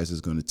sacrifice.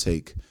 It's going to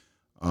take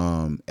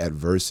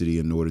adversity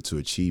in order to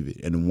achieve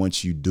it. And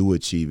once you do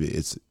achieve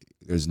it,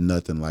 there's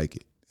nothing like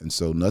it. And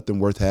so nothing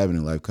worth having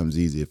in life comes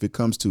easy. If it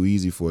comes too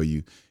easy for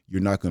you,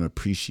 you're not going to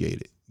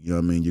appreciate it. You know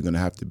what I mean? You're going to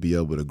have to be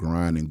able to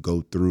grind and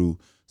go through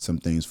some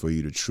things for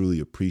you to truly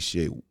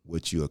appreciate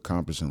what you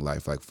accomplish in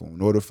life. Like,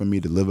 in order for me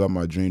to live out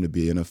my dream to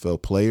be an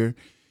NFL player,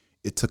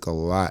 it took a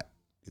lot.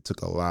 It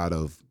took a lot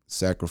of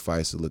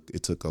sacrifice.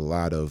 It took a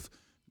lot of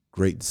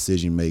great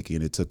decision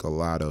making. It took a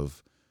lot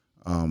of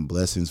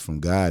blessings from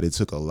God. It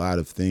took a lot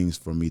of things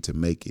for me to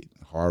make it.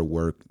 Hard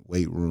work,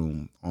 weight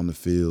room, on the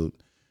field,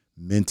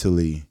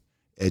 mentally,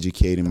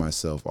 educating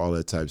myself, all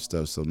that type of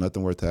stuff. So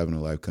nothing worth having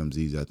in life comes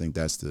easy. I think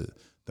that's the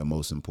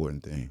most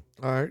important thing.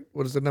 All right.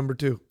 What is the number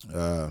 2?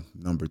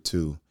 Number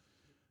 2,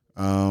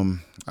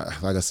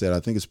 like I said, I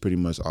think it's pretty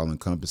much all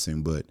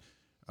encompassing, but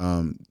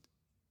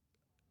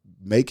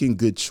making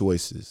good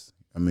choices.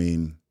 I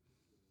mean,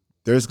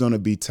 there's going to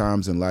be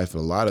times in life, a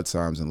lot of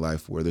times in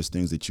life, where there's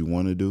things that you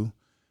want to do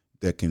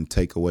that can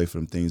take away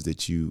from things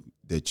that you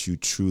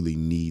truly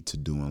need to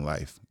do in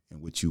life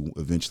and what you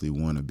eventually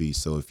want to be.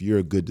 So if you're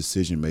a good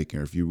decision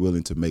maker, if you're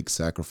willing to make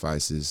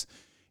sacrifices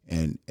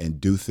and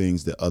do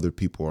things that other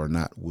people are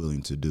not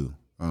willing to do.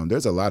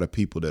 There's a lot of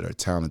people that are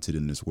talented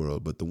in this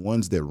world, but the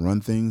ones that run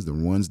things, the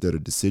ones that are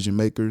decision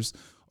makers,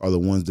 are the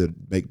ones that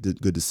make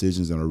good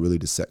decisions and are really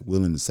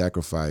willing to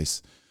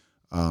sacrifice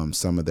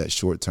some of that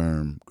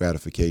short-term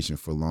gratification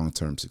for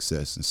long-term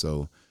success. And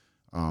so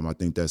I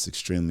think that's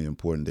extremely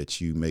important,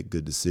 that you make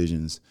good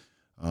decisions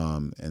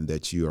and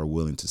that you are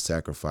willing to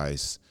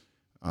sacrifice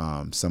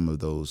some of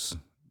those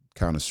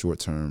kind of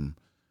short-term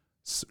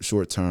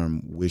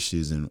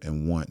wishes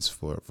and wants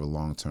for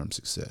long-term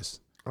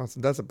success.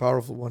 Awesome. That's a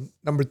powerful one.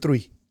 Number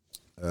 3.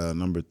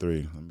 Number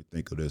 3, let me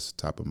think of this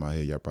top of my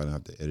head. Y'all probably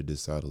have to edit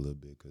this out a little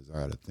bit because I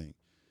got to think.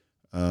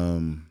 What I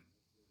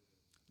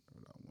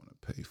want to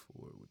pay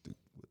for it. What do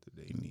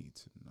they need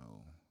to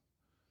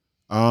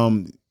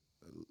know?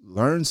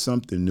 Learn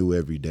something new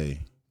every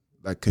day.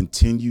 Like,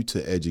 continue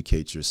to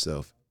educate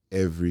yourself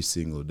every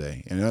single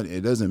day. And it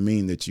doesn't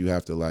mean that you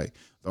have to, like,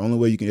 the only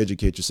way you can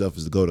educate yourself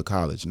is to go to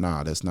college.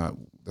 Nah, that's not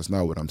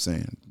what I'm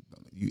saying.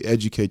 You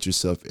educate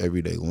yourself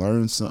every day.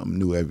 Learn something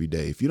new every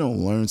day. If you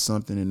don't learn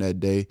something in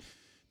that day,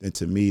 then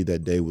to me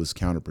that day was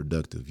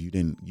counterproductive. You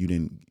didn't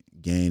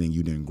gain and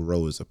you didn't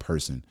grow as a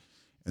person.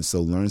 And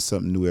so learn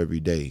something new every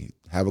day.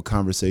 Have a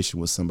conversation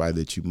with somebody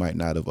that you might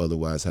not have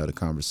otherwise had a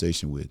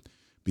conversation with,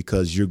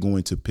 because you're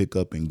going to pick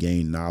up and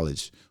gain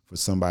knowledge for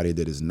somebody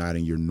that is not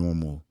in your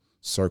normal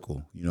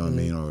circle. You know what I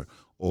mean?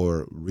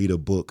 Or read a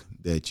book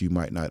that you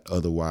might not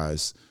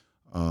otherwise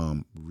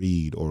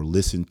read, or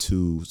listen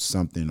to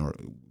something, or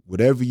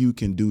whatever you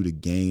can do to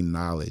gain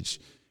knowledge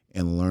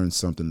and learn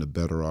something, the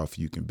better off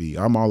you can be.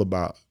 I'm all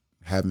about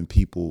having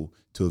people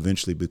to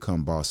eventually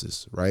become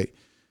bosses, right?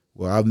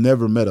 Well, I've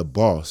never met a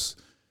boss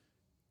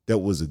that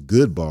was a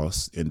good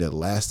boss and that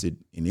lasted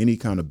in any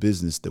kind of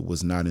business that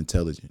was not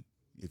intelligent.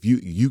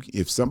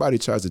 If somebody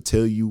tries to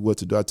tell you what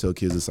to do, I tell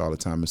kids this all the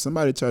time. If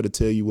somebody tried to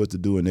tell you what to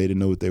do and they didn't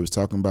know what they was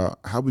talking about,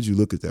 how would you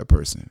look at that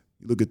person?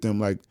 You look at them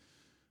like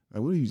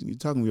what are you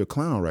talking? You're a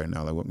clown right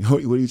now. Like, what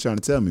are you trying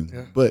to tell me?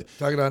 Yeah. But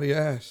talking out of your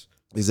ass.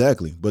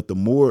 Exactly. But the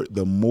more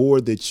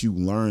that you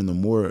learn,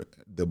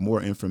 the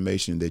more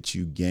information that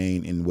you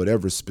gain in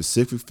whatever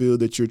specific field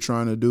that you're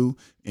trying to do,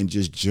 and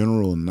just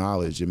general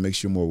knowledge, it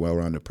makes you a more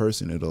well-rounded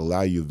person. It'll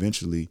allow you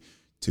eventually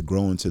to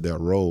grow into that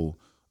role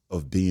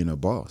of being a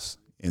boss.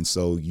 And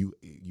so you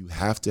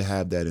have to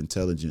have that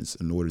intelligence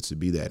in order to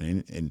be that.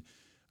 And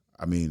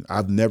I mean,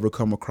 I've never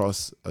come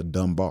across a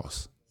dumb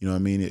boss. You know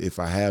what I mean? If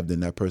I have, then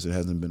that person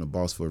hasn't been a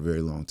boss for a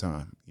very long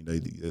time. You know,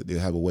 they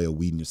have a way of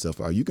weeding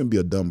yourself out. You can be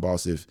a dumb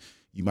boss if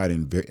you might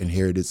have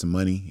inherited some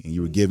money and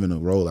you were given a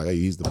role like, hey,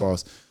 he's the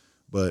boss.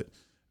 But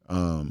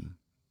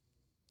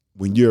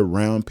when you're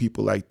around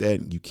people like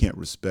that, you can't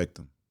respect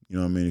them. You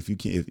know what I mean?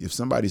 If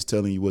somebody's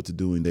telling you what to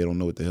do and they don't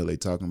know what the hell they're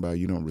talking about,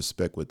 you don't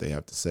respect what they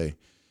have to say.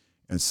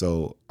 And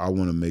so I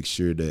want to make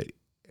sure that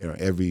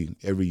every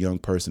young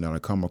person that I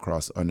come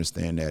across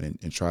understand that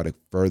and try to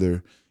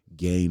further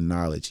gain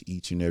knowledge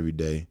each and every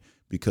day,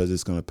 because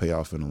it's going to pay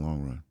off in the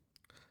long run.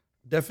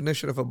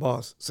 Definition of a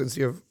boss, since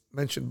you've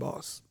mentioned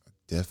boss.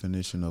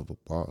 Definition of a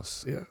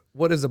boss. Yeah.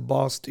 What is a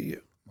boss to you?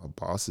 A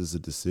boss is a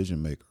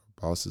decision maker.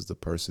 A boss is the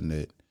person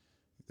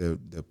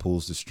that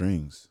pulls the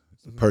strings.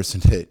 It's the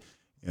person that,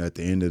 at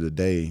the end of the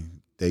day,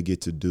 they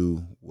get to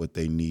do what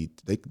they need.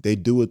 They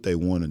do what they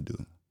want to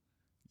do.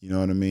 You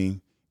know what I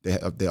mean?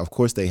 They of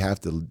course they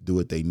have to do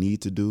what they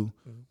need to do,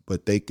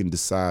 but they can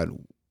decide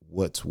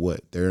what's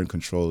what. They're in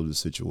control of the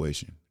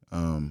situation.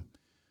 I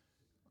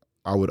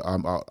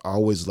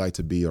always like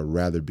to be, or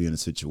rather be, in a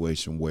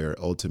situation where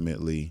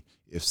ultimately,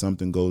 if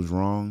something goes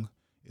wrong,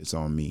 it's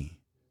on me,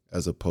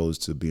 as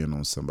opposed to being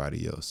on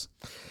somebody else.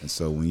 And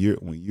so when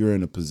you're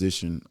in a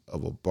position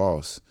of a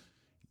boss,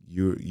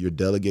 you're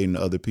delegating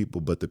to other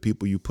people, but the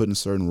people you put in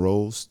certain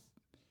roles,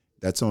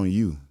 that's on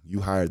you.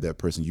 You hired that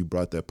person. You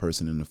brought that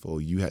person in the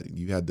fold. You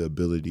had the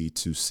ability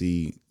to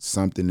see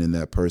something in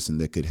that person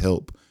that could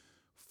help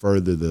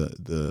further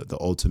the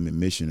ultimate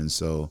mission. And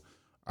so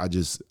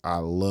I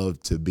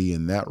love to be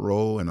in that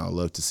role, and I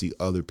love to see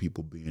other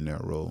people be in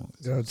that role.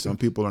 Gotcha. Some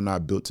people are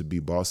not built to be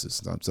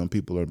bosses. Some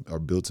people are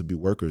built to be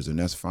workers, and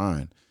that's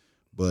fine.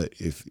 But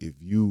if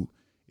you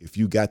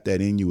got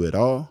that in you at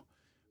all,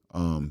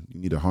 you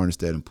need to harness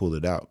that and pull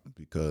it out,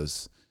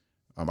 because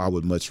I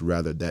would much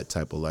rather that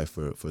type of life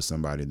for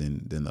somebody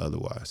than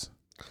otherwise.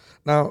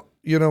 Now,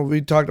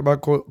 we talked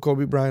about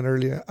Kobe Bryant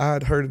earlier. I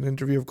had heard an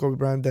interview of Kobe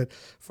Bryant that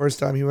first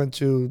time he went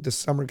to the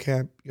summer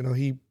camp,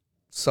 he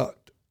sucked.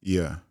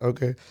 Yeah.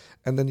 Okay.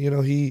 And then,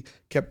 he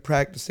kept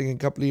practicing,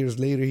 and a couple of years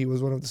later, he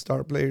was one of the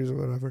star players or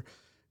whatever.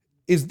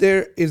 Is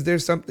there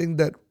something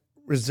that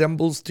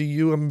resembles to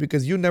you? I mean,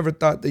 because you never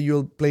thought that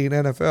you'll play in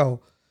NFL.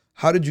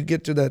 How did you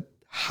get to that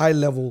high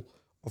level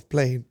of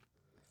playing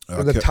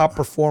for the top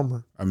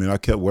performer? I mean, I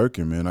kept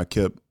working, man. I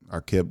kept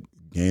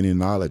gaining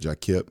knowledge. I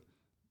kept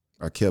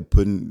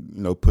putting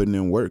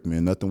in work,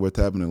 man. Nothing worth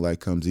having in life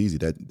comes easy.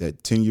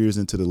 That 10 years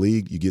into the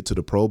league, you get to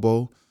the Pro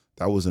Bowl.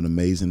 That was an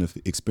amazing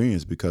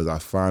experience, because I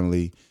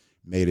finally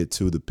made it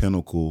to the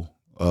pinnacle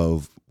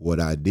of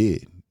what I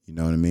did. You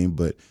know what I mean?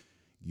 But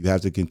you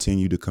have to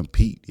continue to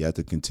compete. You have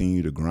to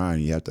continue to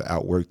grind. You have to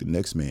outwork the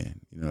next man.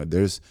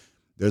 There's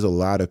a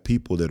lot of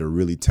people that are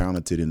really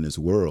talented in this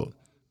world.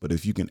 But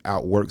if you can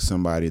outwork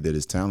somebody that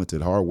is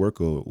talented, hard work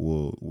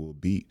will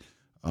beat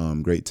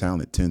great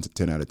talent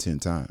 10 out of 10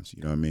 times.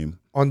 You know what I mean?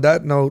 On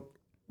that note,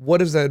 what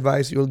is the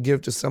advice you'll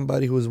give to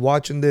somebody who is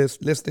watching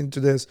this, listening to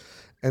this,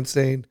 and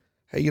saying,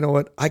 hey, you know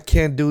what? I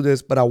can't do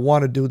this, but I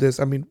want to do this.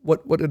 I mean,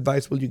 what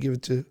advice will you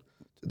give to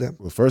them?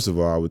 Well, first of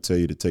all, I would tell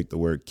you to take the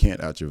word can't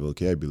out your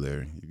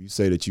vocabulary. If you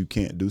say that you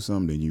can't do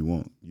something, then you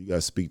won't. You got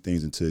to speak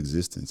things into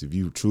existence. If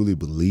you truly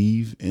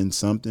believe in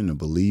something and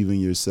believe in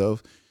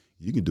yourself,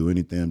 you can do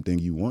any damn thing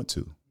you want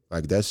to.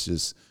 Like,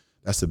 that's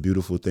a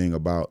beautiful thing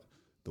about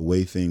the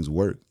way things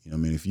work. I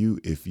mean, if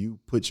you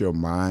put your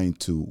mind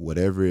to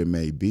whatever it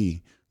may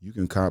be, you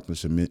can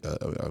accomplish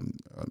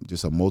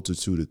just a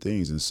multitude of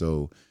things. And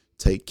so,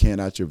 take can't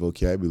out your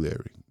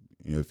vocabulary.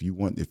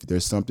 If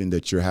there's something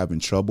that you're having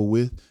trouble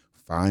with,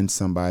 find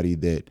somebody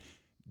that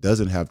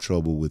doesn't have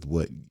trouble with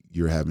what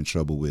you're having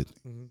trouble with.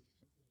 Mm-hmm.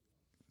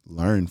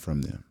 Learn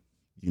from them.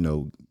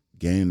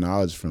 Gain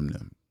knowledge from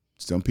them.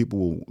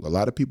 A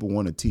lot of people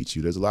want to teach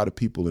you. There's a lot of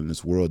people in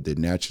this world that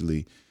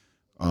naturally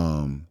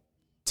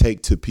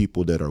take to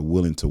people that are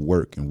willing to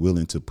work and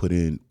willing to put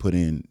in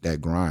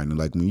that grind. And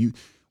like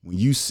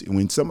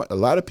a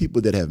lot of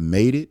people that have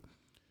made it,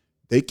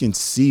 they can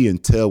see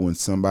and tell when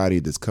somebody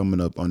that's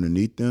coming up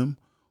underneath them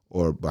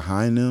or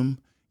behind them,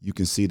 you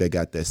can see they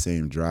got that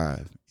same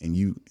drive, and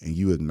you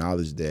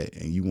acknowledge that,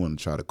 and you want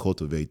to try to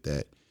cultivate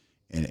that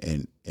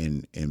and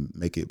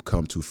make it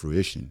come to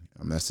fruition.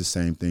 I mean, that's the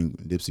same thing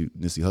Nipsey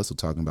Hussle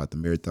talking about. The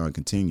marathon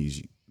continues.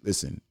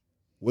 Listen,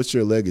 what's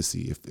your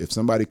legacy? If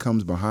somebody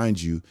comes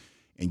behind you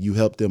and you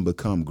help them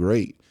become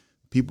great,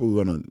 they're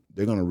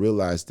gonna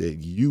realize that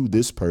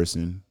this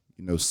person,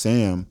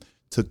 Sam,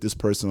 took this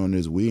person on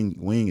his wing,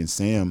 and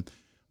Sam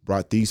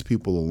brought these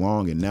people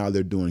along, and now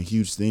they're doing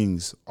huge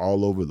things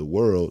all over the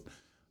world.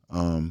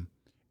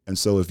 And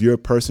so if you're a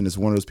person that's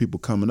one of those people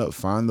coming up,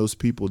 find those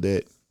people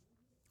that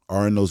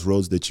are in those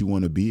roles that you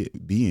want to be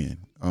in.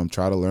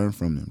 Try to learn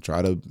from them.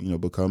 Try to,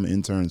 become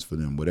interns for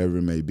them, whatever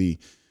it may be.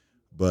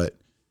 But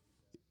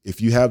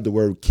if you have the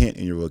word can't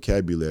in your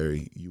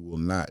vocabulary, you will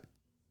not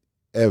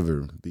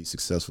ever be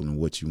successful in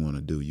what you want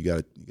to do. You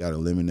got to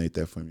eliminate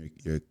that from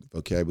your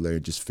vocabulary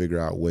and just figure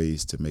out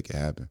ways to make it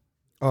happen.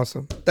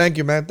 Awesome. Thank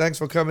you, man. Thanks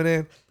for coming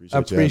in. I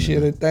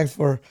appreciate it. Thanks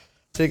for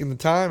taking the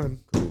time, and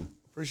cool.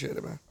 Appreciate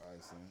it, man. All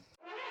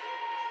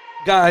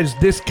right, guys,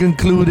 this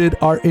concluded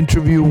our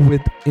interview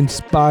with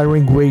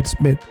inspiring Wade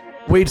Smith.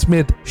 Wade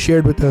Smith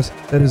shared with us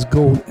that his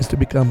goal is to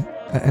become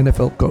an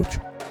NFL coach.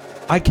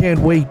 I can't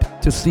wait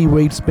to see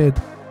Wade Smith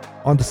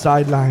on the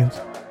sidelines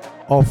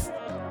of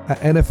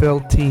an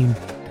NFL team,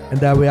 and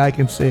that way I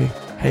can say,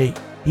 hey,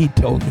 he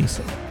told me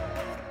so.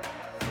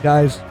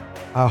 Guys,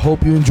 I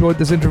hope you enjoyed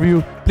this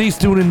interview. Please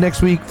tune in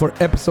next week for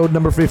episode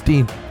number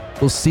 15.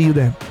 We'll see you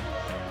then.